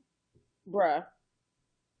park. Bruh.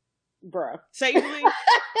 Safely.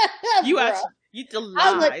 You asked, you the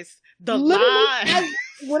lies. Like, the lies.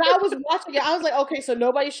 When I was watching it, I was like, okay, so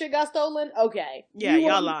nobody's shit got stolen? Okay. Yeah,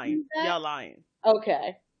 y'all lying. Y'all lying.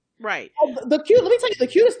 Okay. Right. Let me tell you the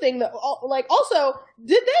cutest thing that, like, also,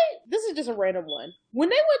 this is just a random one. When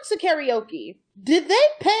they went to karaoke, did they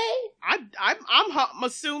pay? I'm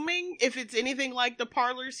assuming, if it's anything like the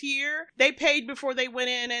parlors here, they paid before they went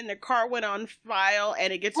in and the car went on file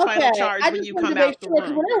and it gets final charge when you come out the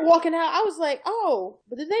room. When they were walking out, I was like, oh,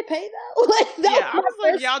 but did they pay though? Like, I was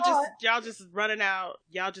like, y'all just running out,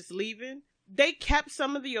 y'all just leaving. They kept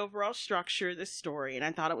some of the overall structure of the story, and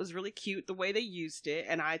I thought it was really cute the way they used it,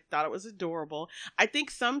 and I thought it was adorable. I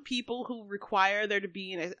think some people who require there to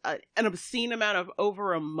be an obscene amount of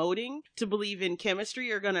over-emoting to believe in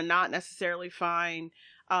chemistry are going to not necessarily find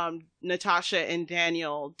Natasha and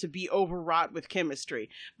Daniel to be overwrought with chemistry.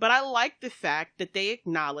 But I like the fact that they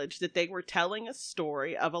acknowledged that they were telling a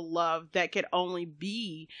story of a love that could only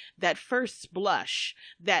be that first blush,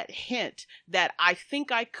 that hint that I think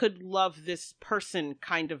I could love this person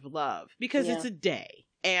kind of love, because it's a day.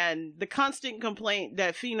 And the constant complaint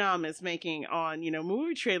that Phenom is making on,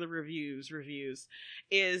 movie trailer reviews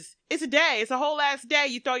is, it's a day. It's a whole ass day.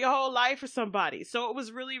 You throw your whole life for somebody. So it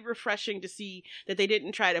was really refreshing to see that they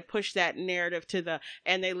didn't try to push that narrative to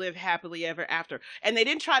and they live happily ever after. And they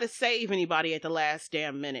didn't try to save anybody at the last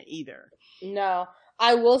damn minute either. No,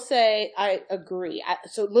 I will say I agree.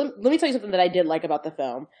 So let me tell you something that I did like about the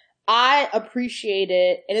film. I appreciate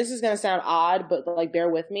it, and this is going to sound odd, but like, bear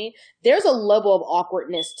with me. There's a level of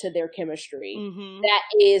awkwardness to their chemistry that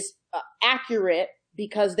is accurate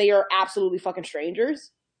because they are absolutely fucking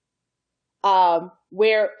strangers.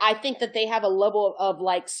 Where I think that they have a level of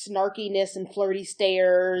like snarkiness and flirty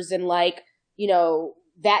stares and like,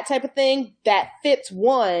 that type of thing that fits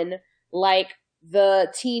one, like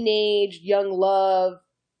the teenage young love,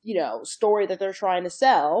 story that they're trying to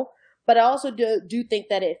sell. But I also do think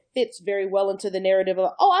that it fits very well into the narrative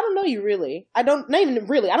of, oh, I don't know you really. I don't know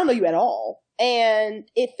you at all. And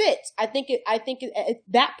it fits. I think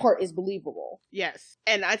that part is believable. Yes.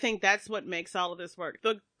 And I think that's what makes all of this work.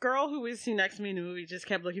 The girl who was sitting next to me in the movie just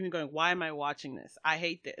kept looking at me going, why am I watching this? I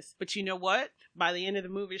hate this. But you know what? By the end of the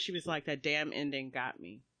movie, she was like, that damn ending got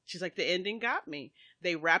me. She's like, the ending got me.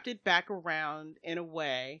 They wrapped it back around in a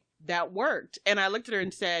way that worked. And I looked at her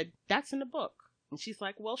and said, that's in the book. And she's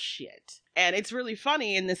like, well, shit. And it's really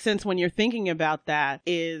funny in the sense when you're thinking about that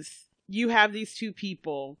is you have these two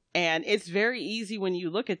people and it's very easy when you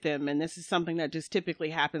look at them. And this is something that just typically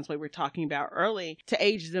happens when we're talking about early, to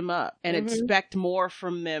age them up and expect more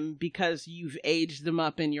from them because you've aged them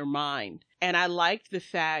up in your mind. And I liked the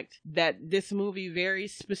fact that this movie very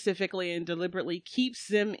specifically and deliberately keeps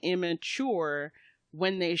them immature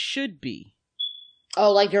when they should be.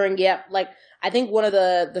 Oh, like I think one of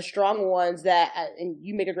the strong ones that, and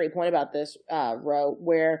you make a great point about this, Ro,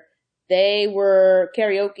 where they were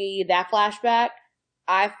karaoke, that flashback,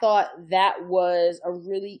 I thought that was a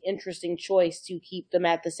really interesting choice to keep them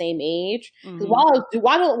at the same age. Because while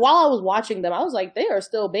I was watching them, I was like, they are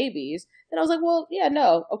still babies. And I was like, well, yeah,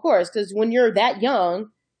 no, of course. Because when you're that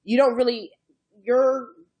young, you don't really, your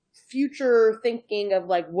future thinking of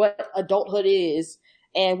like what adulthood is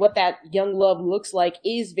and what that young love looks like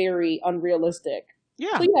is very unrealistic.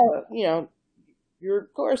 Yeah. So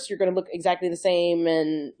of course you're going to look exactly the same,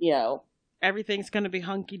 and everything's going to be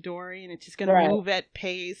hunky dory, and it's just going to move at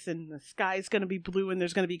pace, and the sky's going to be blue, and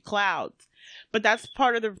there's going to be clouds. But that's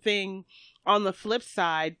part of the thing. On the flip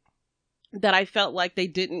side, that I felt like they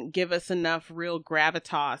didn't give us enough real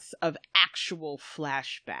gravitas of actual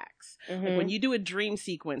flashbacks. Like when you do a dream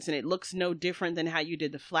sequence and it looks no different than how you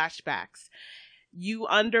did the flashbacks, you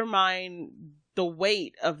undermine the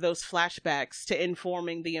weight of those flashbacks to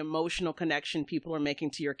informing the emotional connection people are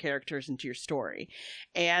making to your characters and to your story.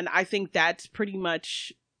 And I think that's pretty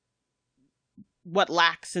much what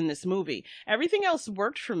lacks in this movie. Everything else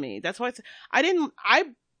worked for me. That's why I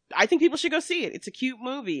I think people should go see it. It's a cute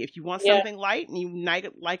movie. If you want something light and you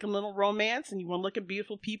like a little romance and you want to look at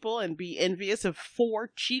beautiful people and be envious of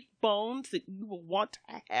 4 cheekbones that you will want to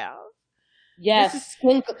have. Yes,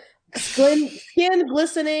 skin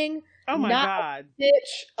glistening. Oh my God.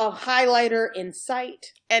 Stitch of highlighter in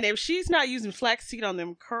sight. And if she's not using flaxseed on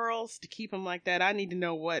them curls to keep them like that, I need to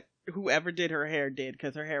know what whoever did her hair did,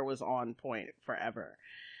 because her hair was on point forever.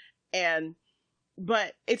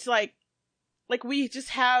 But it's like we just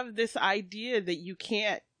have this idea that you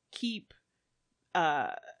can't keep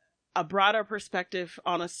a broader perspective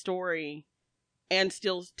on a story and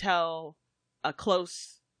still tell a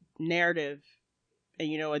close narrative,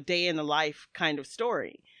 and a day in the life kind of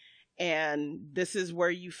story. And this is where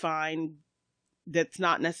you find that's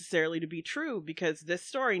not necessarily to be true, because this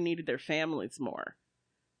story needed their families more.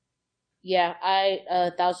 Yeah, I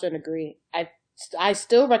 1,000% agree. I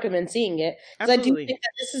still recommend seeing it, because I do think that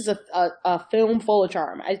this is a film full of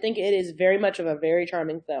charm. I think it is very much of a very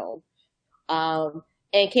charming film.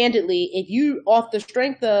 And candidly, if you, off the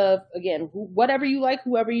strength of, again, whatever you like,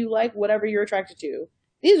 whoever you like, whatever you're attracted to,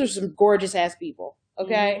 these are some gorgeous ass people.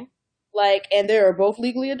 Okay. Mm-hmm. And they're both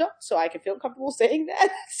legally adults, so I can feel comfortable saying that.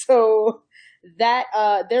 So that,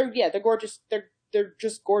 they're gorgeous. They're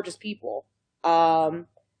just gorgeous people.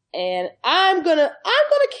 And I'm gonna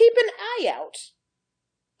keep an eye out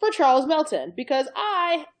for Charles Melton, because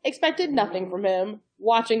I expected nothing from him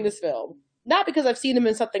watching this film. Not because I've seen him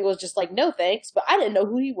in something that was just like, no thanks, but I didn't know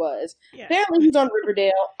who he was. Yeah. Apparently he's on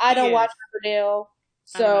Riverdale. I don't watch Riverdale.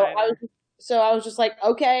 So I was just like,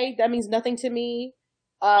 okay, that means nothing to me.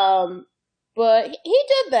 But he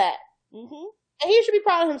did that. Mm-hmm. And he should be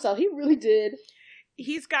proud of himself. He really did.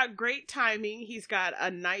 He's got great timing. He's got a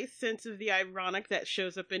nice sense of the ironic that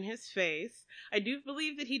shows up in his face. I do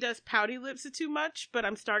believe that he does pouty lips too much, but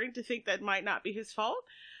I'm starting to think that might not be his fault.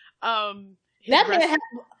 His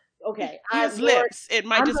lips. It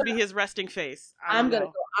might be his resting face. I'm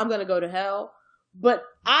gonna go to hell. But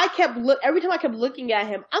every time I kept looking at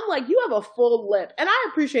him, I'm like, you have a full lip, and I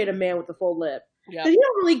appreciate a man with a full lip. Yeah, you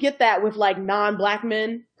don't really get that with non-black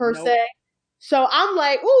men per se. So I'm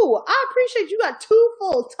like, ooh, I appreciate you got 2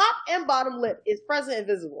 full top and bottom lip is present and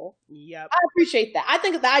visible. Yep. I appreciate that.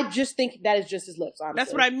 I just think that is just his lips, honestly.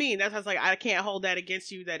 That's what I mean. That's how I was like, I can't hold that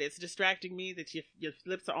against you, that it's distracting me, that your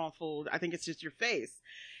lips are on full. I think it's just your face.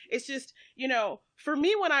 It's just, for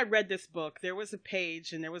me, when I read this book, there was a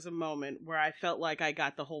page and there was a moment where I felt like I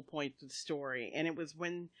got the whole point of the story. And it was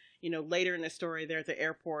when, later in the story, they're at the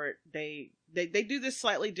airport. They do this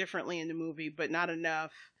slightly differently in the movie, but not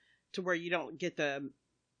enough to where you get the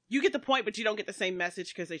point, but you don't get the same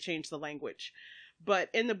message because they changed the language. But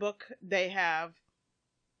in the book, they have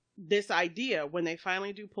this idea when they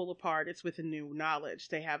finally do pull apart, it's with a new knowledge.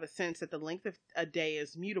 They have a sense that the length of a day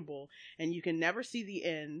is mutable, and you can never see the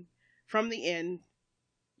end from the end.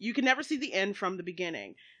 You can never see the end from the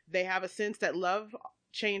beginning. They have a sense that love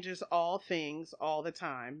changes all things all the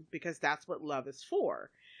time, because that's what love is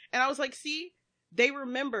for. And I was like, see, they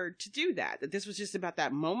remembered to do that this was just about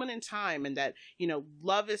that moment in time, and that,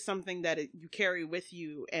 love is something that you carry with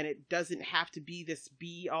you, and it doesn't have to be this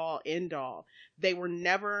be all end all. They were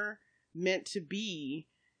never meant to be,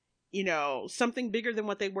 something bigger than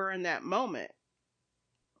what they were in that moment.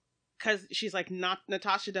 Cause she's like,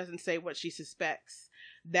 Natasha doesn't say what she suspects.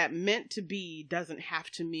 That meant to be doesn't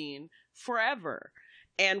have to mean forever.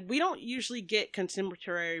 And we don't usually get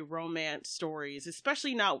contemporary romance stories,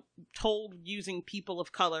 especially not told using people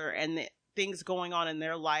of color and the things going on in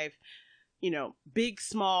their life, big,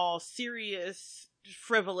 small, serious,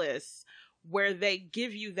 frivolous, where they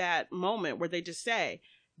give you that moment where they just say,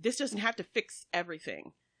 this doesn't have to fix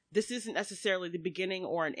everything. This isn't necessarily the beginning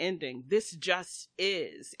or an ending. This just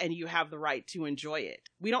is, and you have the right to enjoy it.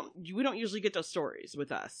 We don't usually get those stories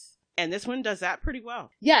with us. And this one does that pretty well.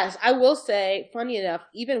 Yes, I will say, funny enough,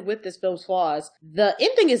 even with this film's flaws, the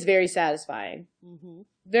ending is very satisfying. Mm-hmm.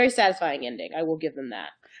 Very satisfying ending. I will give them that.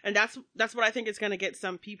 And that's what I think is going to get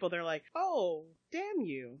some people. They're like, oh, damn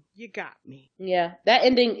you got me. Yeah, that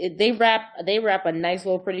ending, they wrap a nice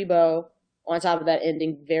little pretty bow on top of that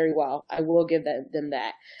ending very well. I will give them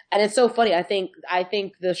that. And it's so funny. I think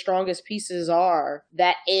the strongest pieces are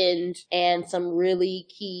that end and some really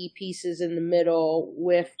key pieces in the middle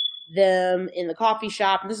with them in the coffee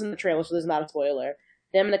shop. This is in the trailer, so this is not a spoiler.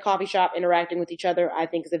 Them in the coffee shop interacting with each other, I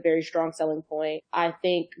think, is a very strong selling point. I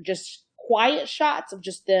think just quiet shots of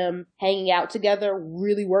just them hanging out together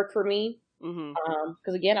really work for me. Mm-hmm.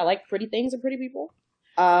 Because again, I like pretty things and pretty people.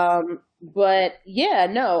 But yeah,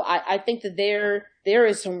 no, I think that there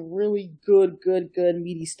is some really good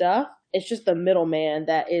meaty stuff. It's just the middleman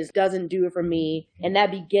that doesn't do it for me, and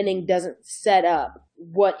that beginning doesn't set up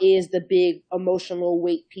what is the big emotional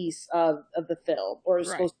weight piece of the film, or is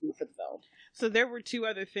supposed to be for the film. So there were two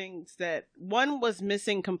other things that one was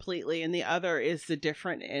missing completely and the other is the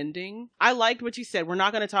different ending. I liked what you said. We're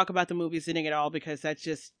not going to talk about the movie's ending at all because that's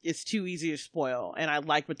just, it's too easy to spoil. And I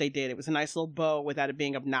liked what they did. It was a nice little bow without it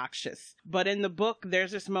being obnoxious. But in the book,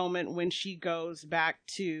 there's this moment when she goes back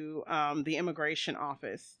to the immigration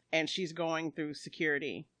office and she's going through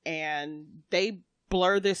security and they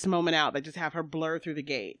blur this moment out. They just have her blur through the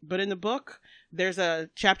gate. But in the book, there's a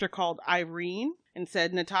chapter called Irene, and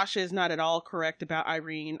said Natasha is not at all correct about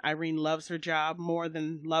Irene. Irene loves her job more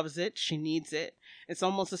than loves it. She needs it. It's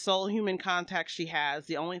almost the sole human contact she has,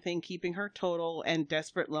 the only thing keeping her total and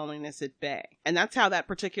desperate loneliness at bay. And that's how that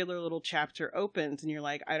particular little chapter opens, and you're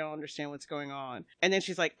like, I don't understand what's going on. And then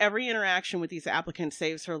she's like, every interaction with these applicants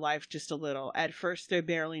saves her life just a little. At first, they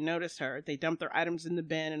barely notice her. They dump their items in the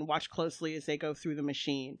bin and watch closely as they go through the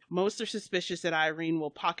machine. Most are suspicious that Irene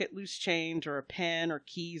will pocket loose change or a pen or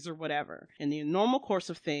keys or whatever. In the normal course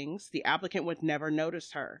of things, the applicant would never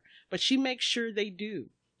notice her, but she makes sure they do.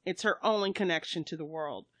 It's her only connection to the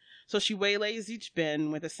world. So she waylays each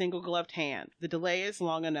bin with a single gloved hand. The delay is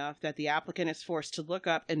long enough that the applicant is forced to look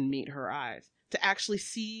up and meet her eyes, to actually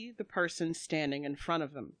see the person standing in front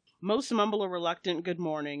of them. Most mumble a reluctant good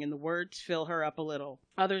morning, and the words fill her up a little.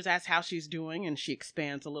 Others ask how she's doing, and she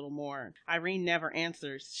expands a little more. Irene never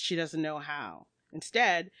answers. She doesn't know how.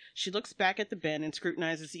 Instead, she looks back at the bin and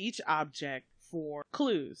scrutinizes each object for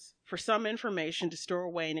clues, for some information to store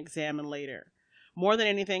away and examine later. More than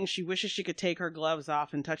anything, she wishes she could take her gloves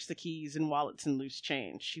off and touch the keys and wallets and loose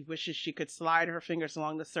change. She wishes she could slide her fingers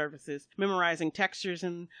along the surfaces, memorizing textures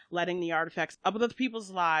and letting the artifacts of other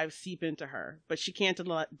people's lives seep into her. But she can't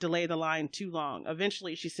delay the line too long.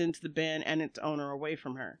 Eventually, she sends the bin and its owner away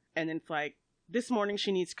from her. And it's like, this morning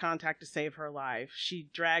she needs contact to save her life. She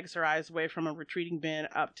drags her eyes away from a retreating bin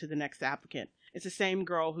up to the next applicant. It's the same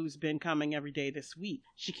girl who's been coming every day this week.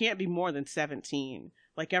 She can't be more than 17.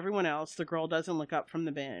 Like everyone else, the girl doesn't look up from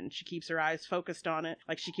the bin. She keeps her eyes focused on it,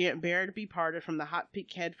 like she can't bear to be parted from the hot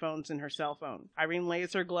pink headphones in her cell phone. Irene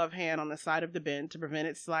lays her gloved hand on the side of the bin to prevent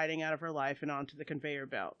it sliding out of her life and onto the conveyor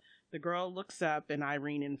belt. The girl looks up and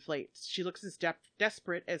Irene inflates. She looks as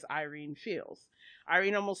desperate as Irene feels.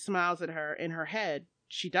 Irene almost smiles at her. In her head,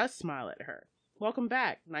 she does smile at her. Welcome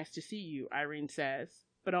back. Nice to see you, Irene says,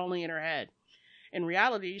 but only in her head. In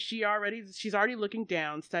reality, she's already looking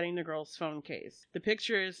down, studying the girl's phone case. The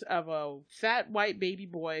picture is of a fat white baby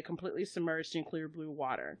boy completely submerged in clear blue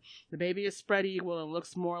water. The baby is spread eagle and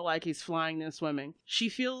looks more like he's flying than swimming. She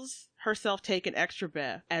feels herself take an extra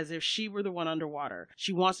breath, as if she were the one underwater.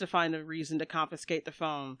 She wants to find a reason to confiscate the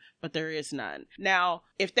phone, but there is none. Now,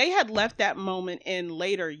 if they had left that moment in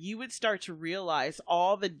later, you would start to realize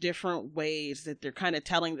all the different ways that they're kind of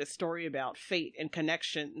telling the story about fate and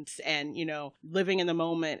connections and, you know, living in the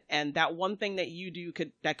moment, and that one thing that you do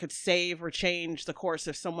that could save or change the course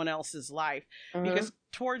of someone else's life. Because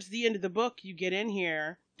towards the end of the book, you get in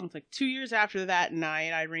here, it's like 2 years after that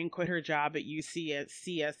night, Irene quit her job at UC at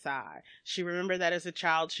CSI. She remembered that as a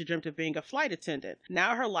child, she dreamt of being a flight attendant.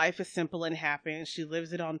 Now her life is simple and happy, and she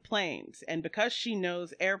lives it on planes. And because she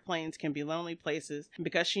knows airplanes can be lonely places, and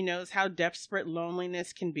because she knows how desperate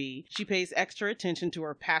loneliness can be, she pays extra attention to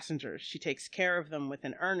her passengers. She takes care of them with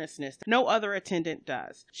an earnestness no other attendant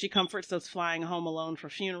does. She comforts those flying home alone for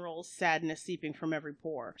funerals, sadness seeping from every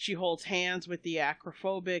pore. She holds hands with the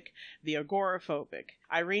acrophobic, the agoraphobic.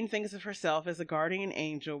 Irene thinks of herself as a guardian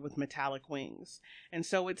angel with metallic wings. And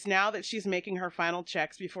so it's now that she's making her final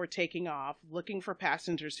checks before taking off, looking for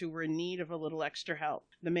passengers who were in need of a little extra help.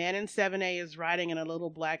 The man in 7A is writing in a little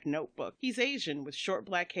black notebook. He's Asian, with short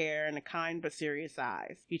black hair and a kind but serious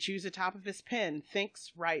eyes. He chews the top of his pen,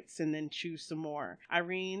 thinks, writes, and then chews some more.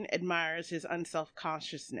 Irene admires his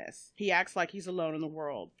unself-consciousness. He acts like he's alone in the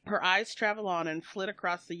world. Her eyes travel on and flit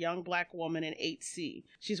across the young black woman in 8C.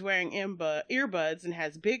 She's wearing earbuds and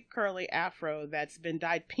has big curly afro that's been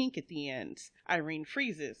dyed pink at the ends. Irene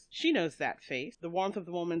freezes. She knows that face. The warmth of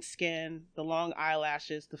the woman's skin, the long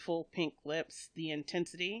eyelashes, the full pink lips, the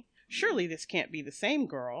intensity. Surely this can't be the same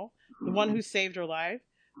girl. The one who saved her life.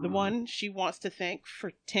 The one she wants to thank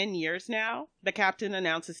for 10 years now. The captain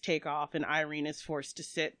announces takeoff, and Irene is forced to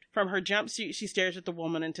sit. From her jumpsuit, she stares at the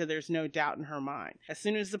woman until there's no doubt in her mind. As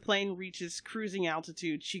soon as the plane reaches cruising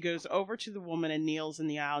altitude, she goes over to the woman and kneels in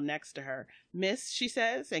the aisle next to her. "Miss," she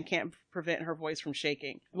says, and can't prevent her voice from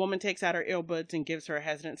shaking. The woman takes out her earbuds and gives her a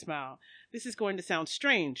hesitant smile. "This is going to sound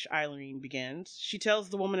strange," Irene begins. She tells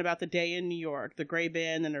the woman about the day in New York, the gray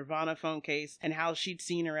bin, the Nirvana phone case, and how she'd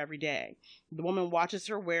seen her every day. The woman watches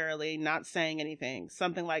her warily, not saying anything.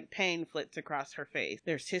 Something like pain flits across her face.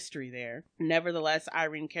 There's history there. Nevertheless,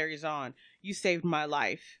 Irene carries on. "You saved my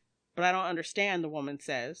life." "But I don't understand," the woman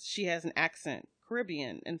says. She has an accent.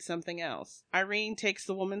 Caribbean and something else. Irene takes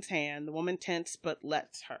the woman's hand. The woman tenses but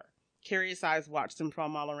lets her. Curious eyes watch them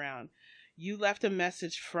from all around. "You left a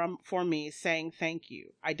message for me saying thank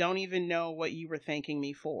you. I don't even know what you were thanking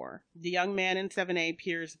me for." The young man in 7A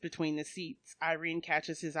peers between the seats. Irene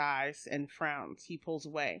catches his eyes and frowns. He pulls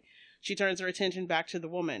away. She turns her attention back to the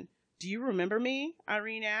woman. "Do you remember me?"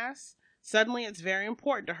 Irene asks. Suddenly it's very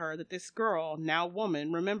important to her that this girl, now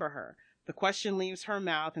woman, remember her. The question leaves her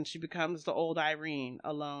mouth and she becomes the old Irene,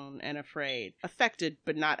 alone and afraid. Affected,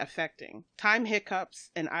 but not affecting. Time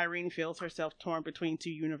hiccups and Irene feels herself torn between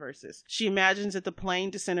two universes. She imagines that the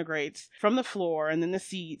plane disintegrates from the floor and then the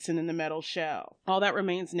seats and then the metal shell. All that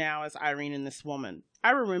remains now is Irene and this woman.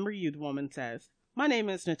 "I remember you," the woman says. "My name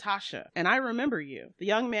is Natasha, and I remember you." The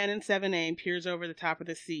young man in 7A peers over the top of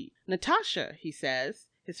the seat. "Natasha," he says.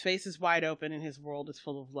 His face is wide open and his world is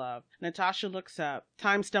full of love. Natasha looks up.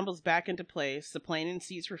 Time stumbles back into place. The plane and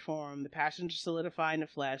seats reform. The passengers solidify into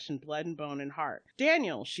flesh and blood and bone and heart.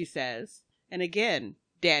 "Daniel," she says. And again,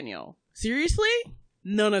 "Daniel." Seriously?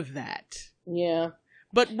 None of that. Yeah.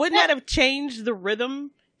 But wouldn't that have changed the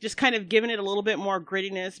rhythm? Just kind of given it a little bit more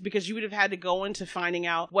grittiness, because you would have had to go into finding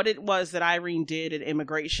out what it was that Irene did at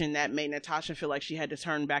immigration that made Natasha feel like she had to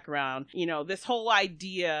turn back around. You know, this whole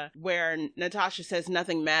idea where Natasha says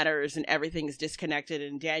nothing matters and everything is disconnected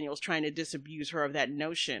and Daniel's trying to disabuse her of that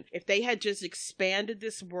notion. If they had just expanded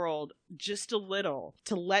this world just a little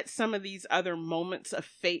to let some of these other moments of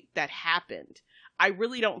fate that happened, I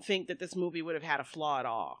really don't think that this movie would have had a flaw at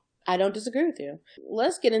all. I don't disagree with you.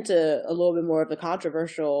 Let's get into a little bit more of the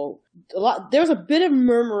controversial. There was a bit of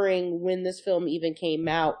murmuring when this film even came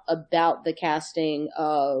out about the casting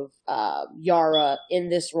of Yara in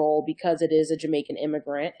this role because it is a Jamaican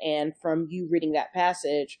immigrant. And from you reading that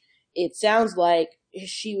passage, it sounds like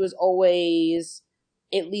she was always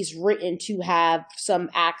at least written to have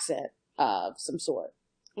some accent of some sort.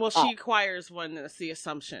 Well, she acquires one. That's the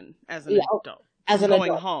assumption as an adult. As an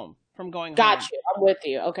going adult. home. From going Got home. you. I'm with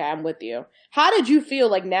you. Okay, I'm with you. How did you feel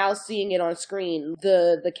like now seeing it on screen,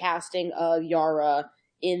 the casting of Yara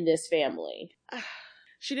in this family?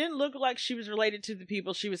 She didn't look like she was related to the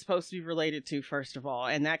people she was supposed to be related to, first of all.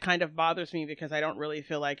 And that kind of bothers me because I don't really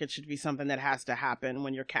feel like it should be something that has to happen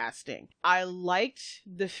when you're casting. I liked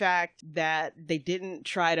the fact that they didn't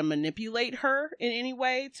try to manipulate her in any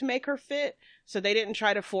way to make her fit. So they didn't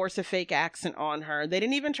try to force a fake accent on her. They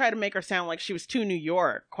didn't even try to make her sound like she was too New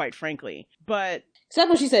York, quite frankly. But except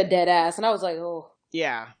when she said dead ass, and I was like, oh.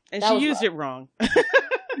 Yeah. And she used it wrong.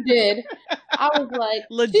 She did. I was like,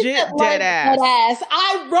 legit dead ass. Dead ass.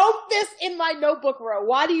 I wrote this in my notebook, bro.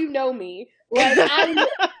 Why do you know me? Like, when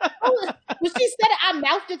she said it, I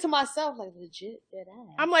mouthed it to myself, like, legit dead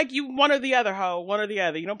ass. I'm like, you one or the other, ho. One or the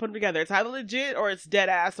other. You don't put them together. It's either legit or it's dead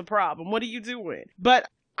ass a problem. What are you doing? But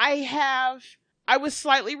I was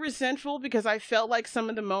slightly resentful because I felt like some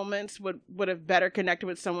of the moments would have better connected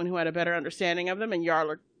with someone who had a better understanding of them, and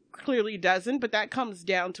Yarla clearly doesn't, but that comes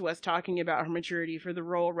down to us talking about her maturity for the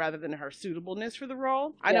role rather than her suitableness for the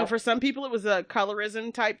role. I know for some people it was a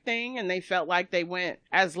colorism type thing, and they felt like they went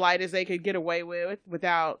as light as they could get away with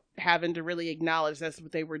without having to really acknowledge that's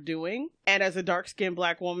what they were doing. And as a dark-skinned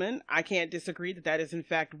black woman, I can't disagree that is in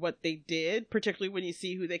fact what they did, particularly when you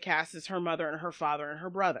see who they cast as her mother and her father and her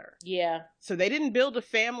brother. Yeah. So they didn't build a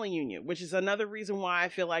family union, which is another reason why I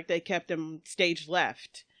feel like they kept them stage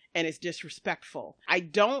left. And it's disrespectful. I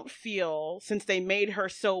don't feel, since they made her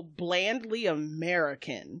so blandly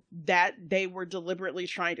American, that they were deliberately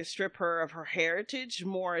trying to strip her of her heritage,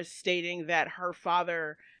 more as stating that her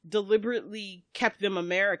father deliberately kept them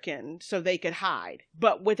American so they could hide.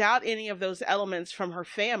 But without any of those elements from her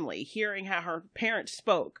family, hearing how her parents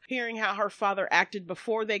spoke, hearing how her father acted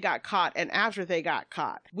before they got caught and after they got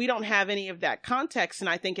caught. We don't have any of that context, and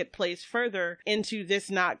I think it plays further into this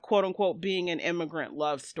not, quote unquote, being an immigrant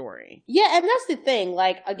love story. Yeah, and that's the thing.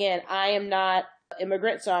 Like, again, I am not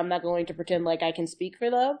immigrant, so I'm not going to pretend like I can speak for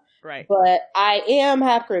them. Right. But I am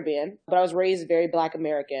half Caribbean, but I was raised very Black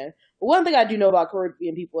American. But one thing I do know about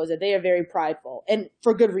Caribbean people is that they are very prideful, and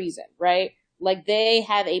for good reason, right? Like, they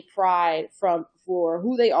have a pride for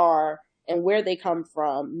who they are and where they come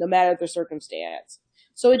from, no matter the circumstance.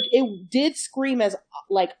 So it did scream as,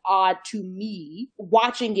 like, odd to me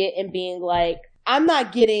watching it and being like, I'm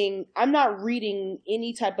not reading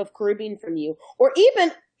any type of Caribbean from you. Or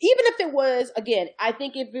even if it was, again, I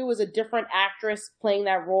think if it was a different actress playing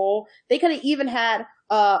that role, they could have even had,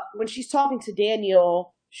 when she's talking to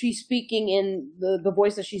Daniel, she's speaking in the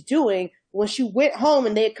voice that she's doing. When she went home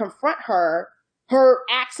and they confront her, her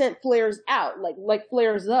accent flares out, like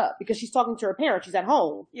flares up, because she's talking to her parents. She's at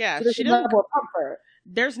home. Yeah, so there's a level of comfort.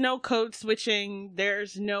 There's no code switching.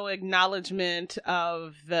 There's no acknowledgement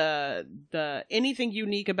of the anything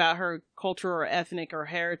unique about her culture or ethnic or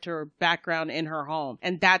heritage or background in her home.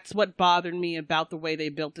 And that's what bothered me about the way they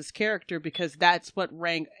built this character, because that's what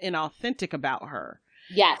rang inauthentic about her.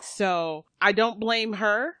 Yes. So I don't blame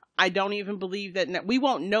her. I don't even believe that we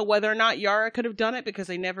won't know whether or not Yara could have done it because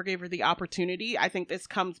they never gave her the opportunity. I think this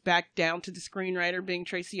comes back down to the screenwriter being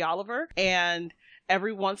Tracy Oliver. And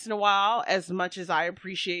every once in a while, as much as I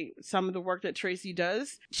appreciate some of the work that Tracy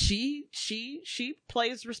does, she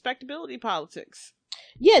plays respectability politics.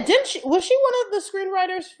 Yeah, was she one of the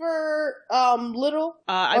screenwriters for Little?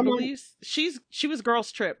 I believe she was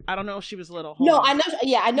Girls Trip. I don't know if she was Little. Hold on. I know.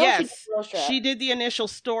 Yeah, I know. Yes, she did Girls Trip. She did the initial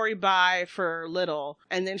story for Little,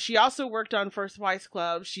 and then she also worked on First Wives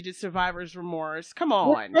Club. She did Survivor's Remorse. Come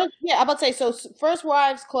on. Yeah, I'm about to say. So First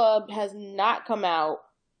Wives Club has not come out.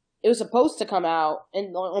 It was supposed to come out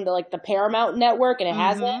on the Paramount network, and it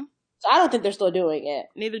hasn't. So I don't think they're still doing it.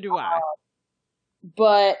 Neither do I.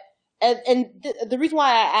 But. And the reason why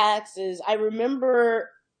I asked is I remember,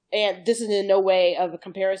 and this is in no way of a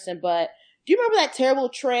comparison, but do you remember that terrible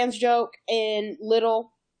trans joke in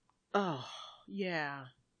Little? Oh, yeah.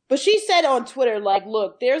 But she said on Twitter, like,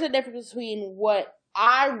 look, there's a difference between what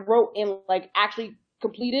I wrote and, like, actually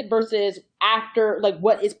completed versus after, like,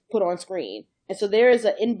 what is put on screen. And so there is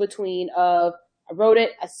an in-between of I wrote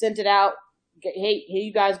it, I sent it out, hey, here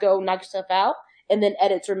you guys go, knock yourself out, and then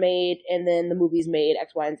edits are made, and then the movie's made,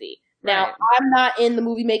 X, Y, and Z. Now, right. I'm not in the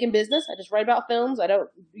movie making business. I just write about films. I don't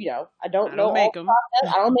know make them.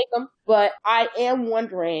 I don't make them. But I am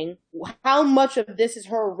wondering how much of this is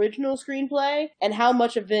her original screenplay and how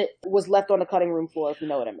much of it was left on the cutting room floor, if you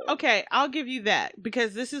know what I mean. Okay, I'll give you that,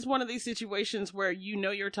 because this is one of these situations where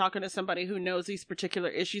you're talking to somebody who knows these particular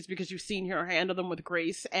issues because you've seen her handle them with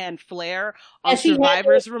grace and flair on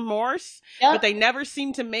Survivor's Remorse, but they never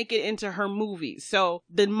seem to make it into her movies. So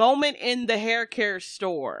the moment in the hair care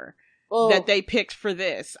store that they picked for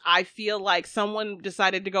this, I feel like someone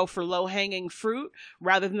decided to go for low-hanging fruit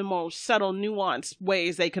rather than the most subtle, nuanced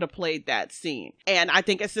ways they could have played that scene. And I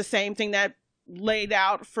think it's the same thing that laid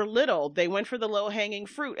out for Little. They went for the low-hanging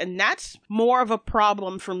fruit, and that's more of a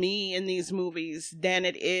problem for me in these movies than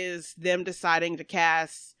it is them deciding to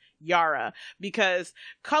cast Yara, because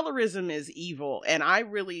colorism is evil, and I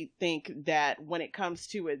really think that when it comes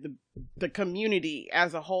to it, the community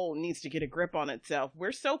as a whole needs to get a grip on itself.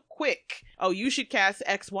 We're so quick, oh, you should cast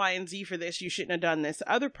X, Y, and Z for this, you shouldn't have done this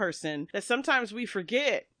other person, that sometimes we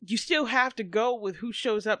forget you still have to go with who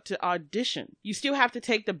shows up to audition. You still have to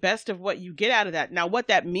take the best of what you get out of that. Now, what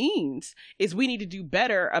that means is we need to do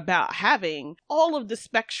better about having all of the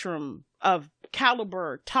spectrum of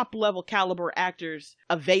top level caliber actors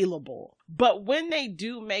available. But when they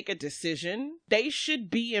do make a decision, they should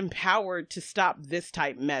be empowered to stop this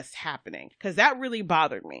type mess happening, because that really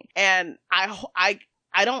bothered me. And I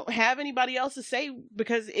don't have anybody else to say,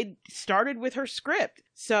 because it started with her script.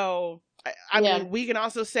 So I mean, we can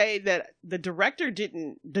also say that the director did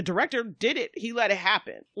it. He let it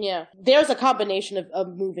happen. Yeah. There's a combination of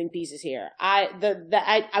moving pieces here. I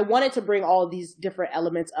wanted to bring all of these different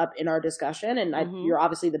elements up in our discussion, and you're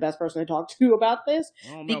obviously the best person to talk to about this,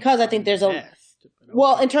 because I think there's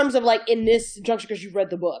in terms of, like, in this juncture, because you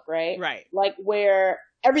read the book, right? Right. Like, where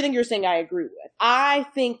everything you're saying I agree with. I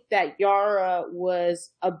think that Yara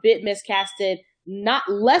was a bit miscasted, not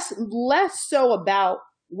less so about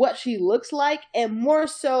what she looks like, and more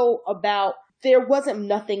so about there wasn't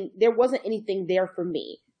anything there for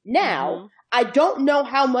me. Now, I don't know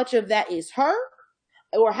how much of that is her,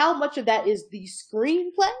 or how much of that is the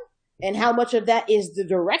screenplay, and how much of that is the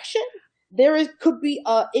direction. It could be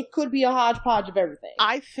a hodgepodge of everything.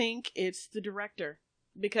 I think it's the director,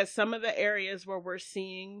 because some of the areas where we're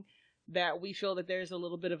seeing that we feel that there's a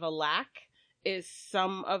little bit of a lack is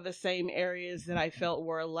some of the same areas that I felt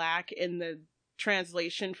were a lack in the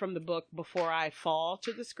translation from the book Before I Fall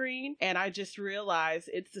to the screen, and I just realized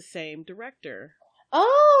it's the same director.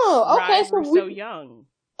 Oh, okay. So we're so young.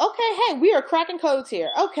 Okay, hey, we are cracking codes here.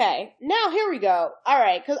 Okay, now here we go. All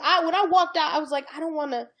right, because when I walked out, I was like, I don't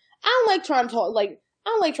want I don't like trying to talk, like, I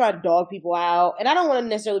don't like trying to dog people out, and I don't want to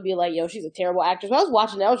necessarily be like, yo, she's a terrible actress. When I was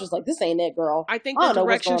watching that, I was just like, this ain't it, girl. I think I the don't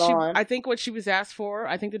know what's direction going on. I think what she was asked for,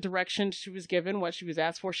 I think the direction she was given, what she was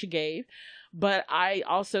asked for, she gave. But I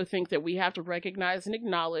also think that we have to recognize and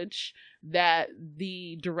acknowledge that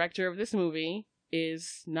the director of this movie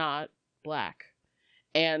is not Black.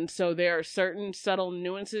 And so there are certain subtle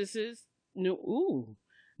nuances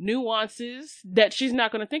that she's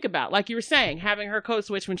not going to think about. Like you were saying, having her code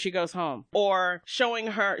switch when she goes home, or showing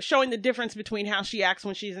the difference between how she acts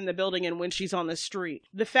when she's in the building and when she's on the street.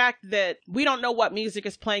 The fact that we don't know what music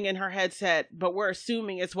is playing in her headset, but we're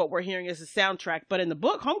assuming it's what we're hearing as a soundtrack. But in the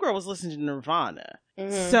book, Homegirl was listening to Nirvana.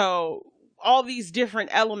 Mm-hmm. So all these different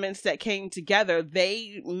elements that came together,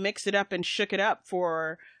 they mix it up and shook it up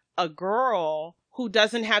for a girl who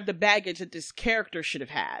doesn't have the baggage that this character should have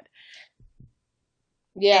had.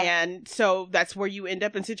 Yeah. And so that's where you end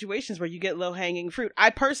up in situations where you get low-hanging fruit. I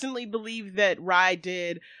personally believe that Rye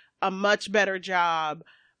did a much better job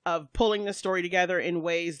of pulling the story together in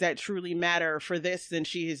ways that truly matter for this than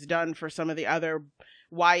she has done for some of the other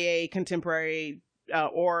YA contemporary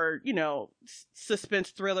or, you know,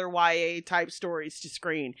 suspense thriller YA type stories to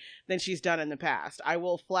screen than she's done in the past. I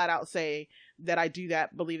will flat out say that I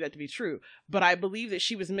believe that to be true. But I believe that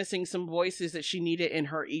she was missing some voices that she needed in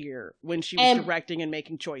her ear when she was directing and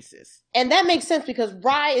making choices. And that makes sense because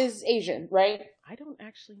Rye is Asian, right? I don't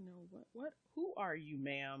actually know who are you,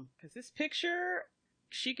 ma'am? Because this picture,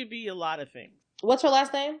 she could be a lot of things. What's her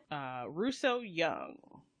last name? Russo Young.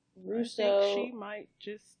 Russo. I think she might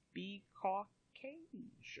just be Caucasian.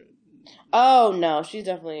 Oh, no, she's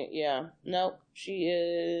definitely, yeah. No, she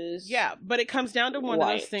is... Yeah, but it comes down to one of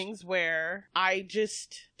those things where I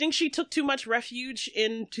just think she took too much refuge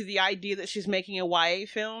into the idea that she's making a YA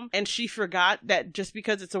film, and she forgot that just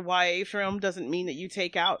because it's a YA film doesn't mean that you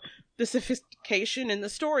take out the sophistication in the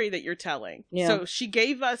story that you're telling. Yeah. So she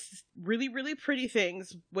gave us really, really pretty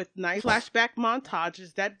things with nice flashback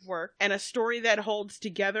montages that work, and a story that holds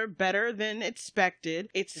together better than expected.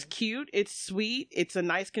 It's cute, it's sweet, it's a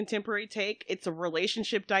nice contemporary take, it's a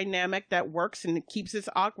relationship dynamic that works and it keeps its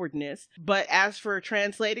awkwardness. But as for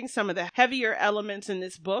translating some of the heavier elements in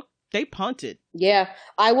this book, they punted. Yeah,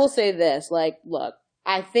 I will say this, like, look,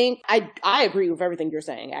 I think I agree with everything you're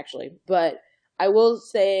saying, actually, but I will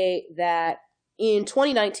say that in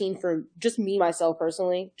 2019, for just me, myself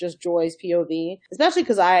personally, just Joy's POV, especially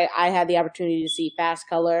because I had the opportunity to see Fast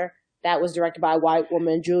Color, that was directed by a white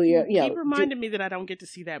woman, Julia. You keep reminding me that I don't get to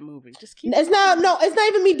see that movie. Just keep. It's not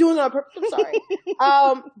even me doing it on purpose. I'm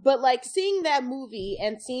sorry. But like seeing that movie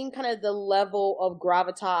and seeing kind of the level of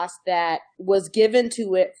gravitas that was given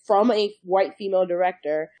to it from a white female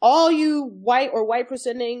director. All you white or white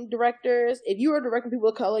presenting directors, if you are directing people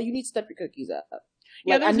of color, you need to step your cookies up.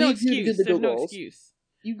 Yeah, there's no excuse. There's no excuse.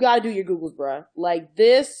 You gotta do your Googles, bruh. Like,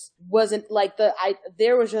 this wasn't, like,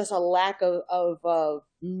 there was just a lack of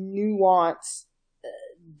nuance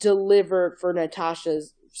delivered for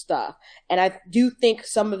Natasha's stuff. And I do think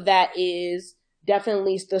some of that is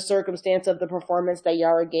definitely the circumstance of the performance that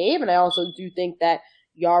Yara gave. And I also do think that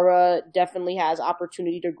Yara definitely has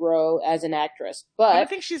opportunity to grow as an actress. But I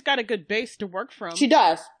think she's got a good base to work from. She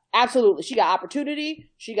does. Absolutely. She got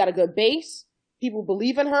opportunity. She got a good base. People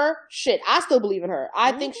believe in her. Shit, I still believe in her.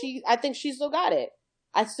 I think she still got it.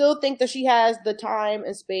 I still think that she has the time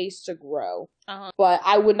and space to grow. Uh-huh. But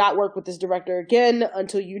I would not work with this director again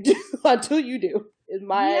until you do. Is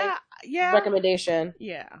my recommendation.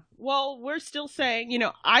 Yeah. Well, we're still saying,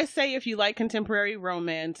 I say if you like contemporary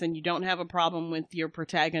romance and you don't have a problem with your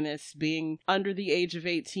protagonists being under the age of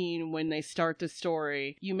 18 when they start the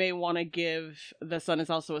story, you may want to give The Sun Is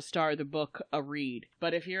Also a Star, the book, a read.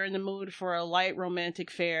 But if you're in the mood for a light romantic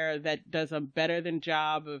fare that does a better than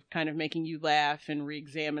job of kind of making you laugh and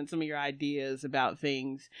re-examine some of your ideas about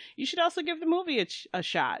things, you should also give the movie a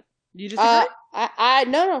shot. Do you disagree?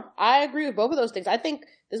 No. I agree with both of those things. I think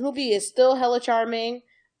this movie is still hella charming.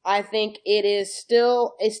 I think it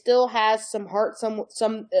still has some heart,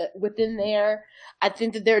 some within there. I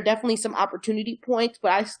think that there are definitely some opportunity points,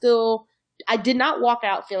 but I did not walk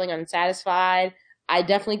out feeling unsatisfied. I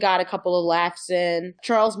definitely got a couple of laughs in.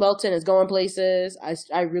 Charles Melton is going places.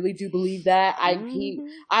 I really do believe that.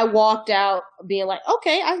 I walked out being like,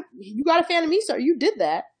 okay, you got a fan of me, sir. You did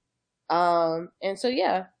that. And so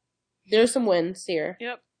yeah. There's some wins here.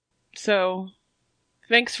 Yep. So,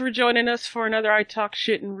 thanks for joining us for another I Talk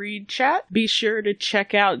Shit and Read chat. Be sure to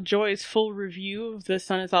check out Joy's full review of The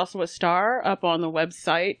Sun Is Also a Star up on the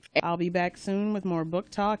website. I'll be back soon with more book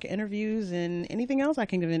talk, interviews, and anything else I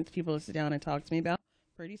can convince people to sit down and talk to me about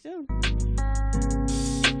pretty soon.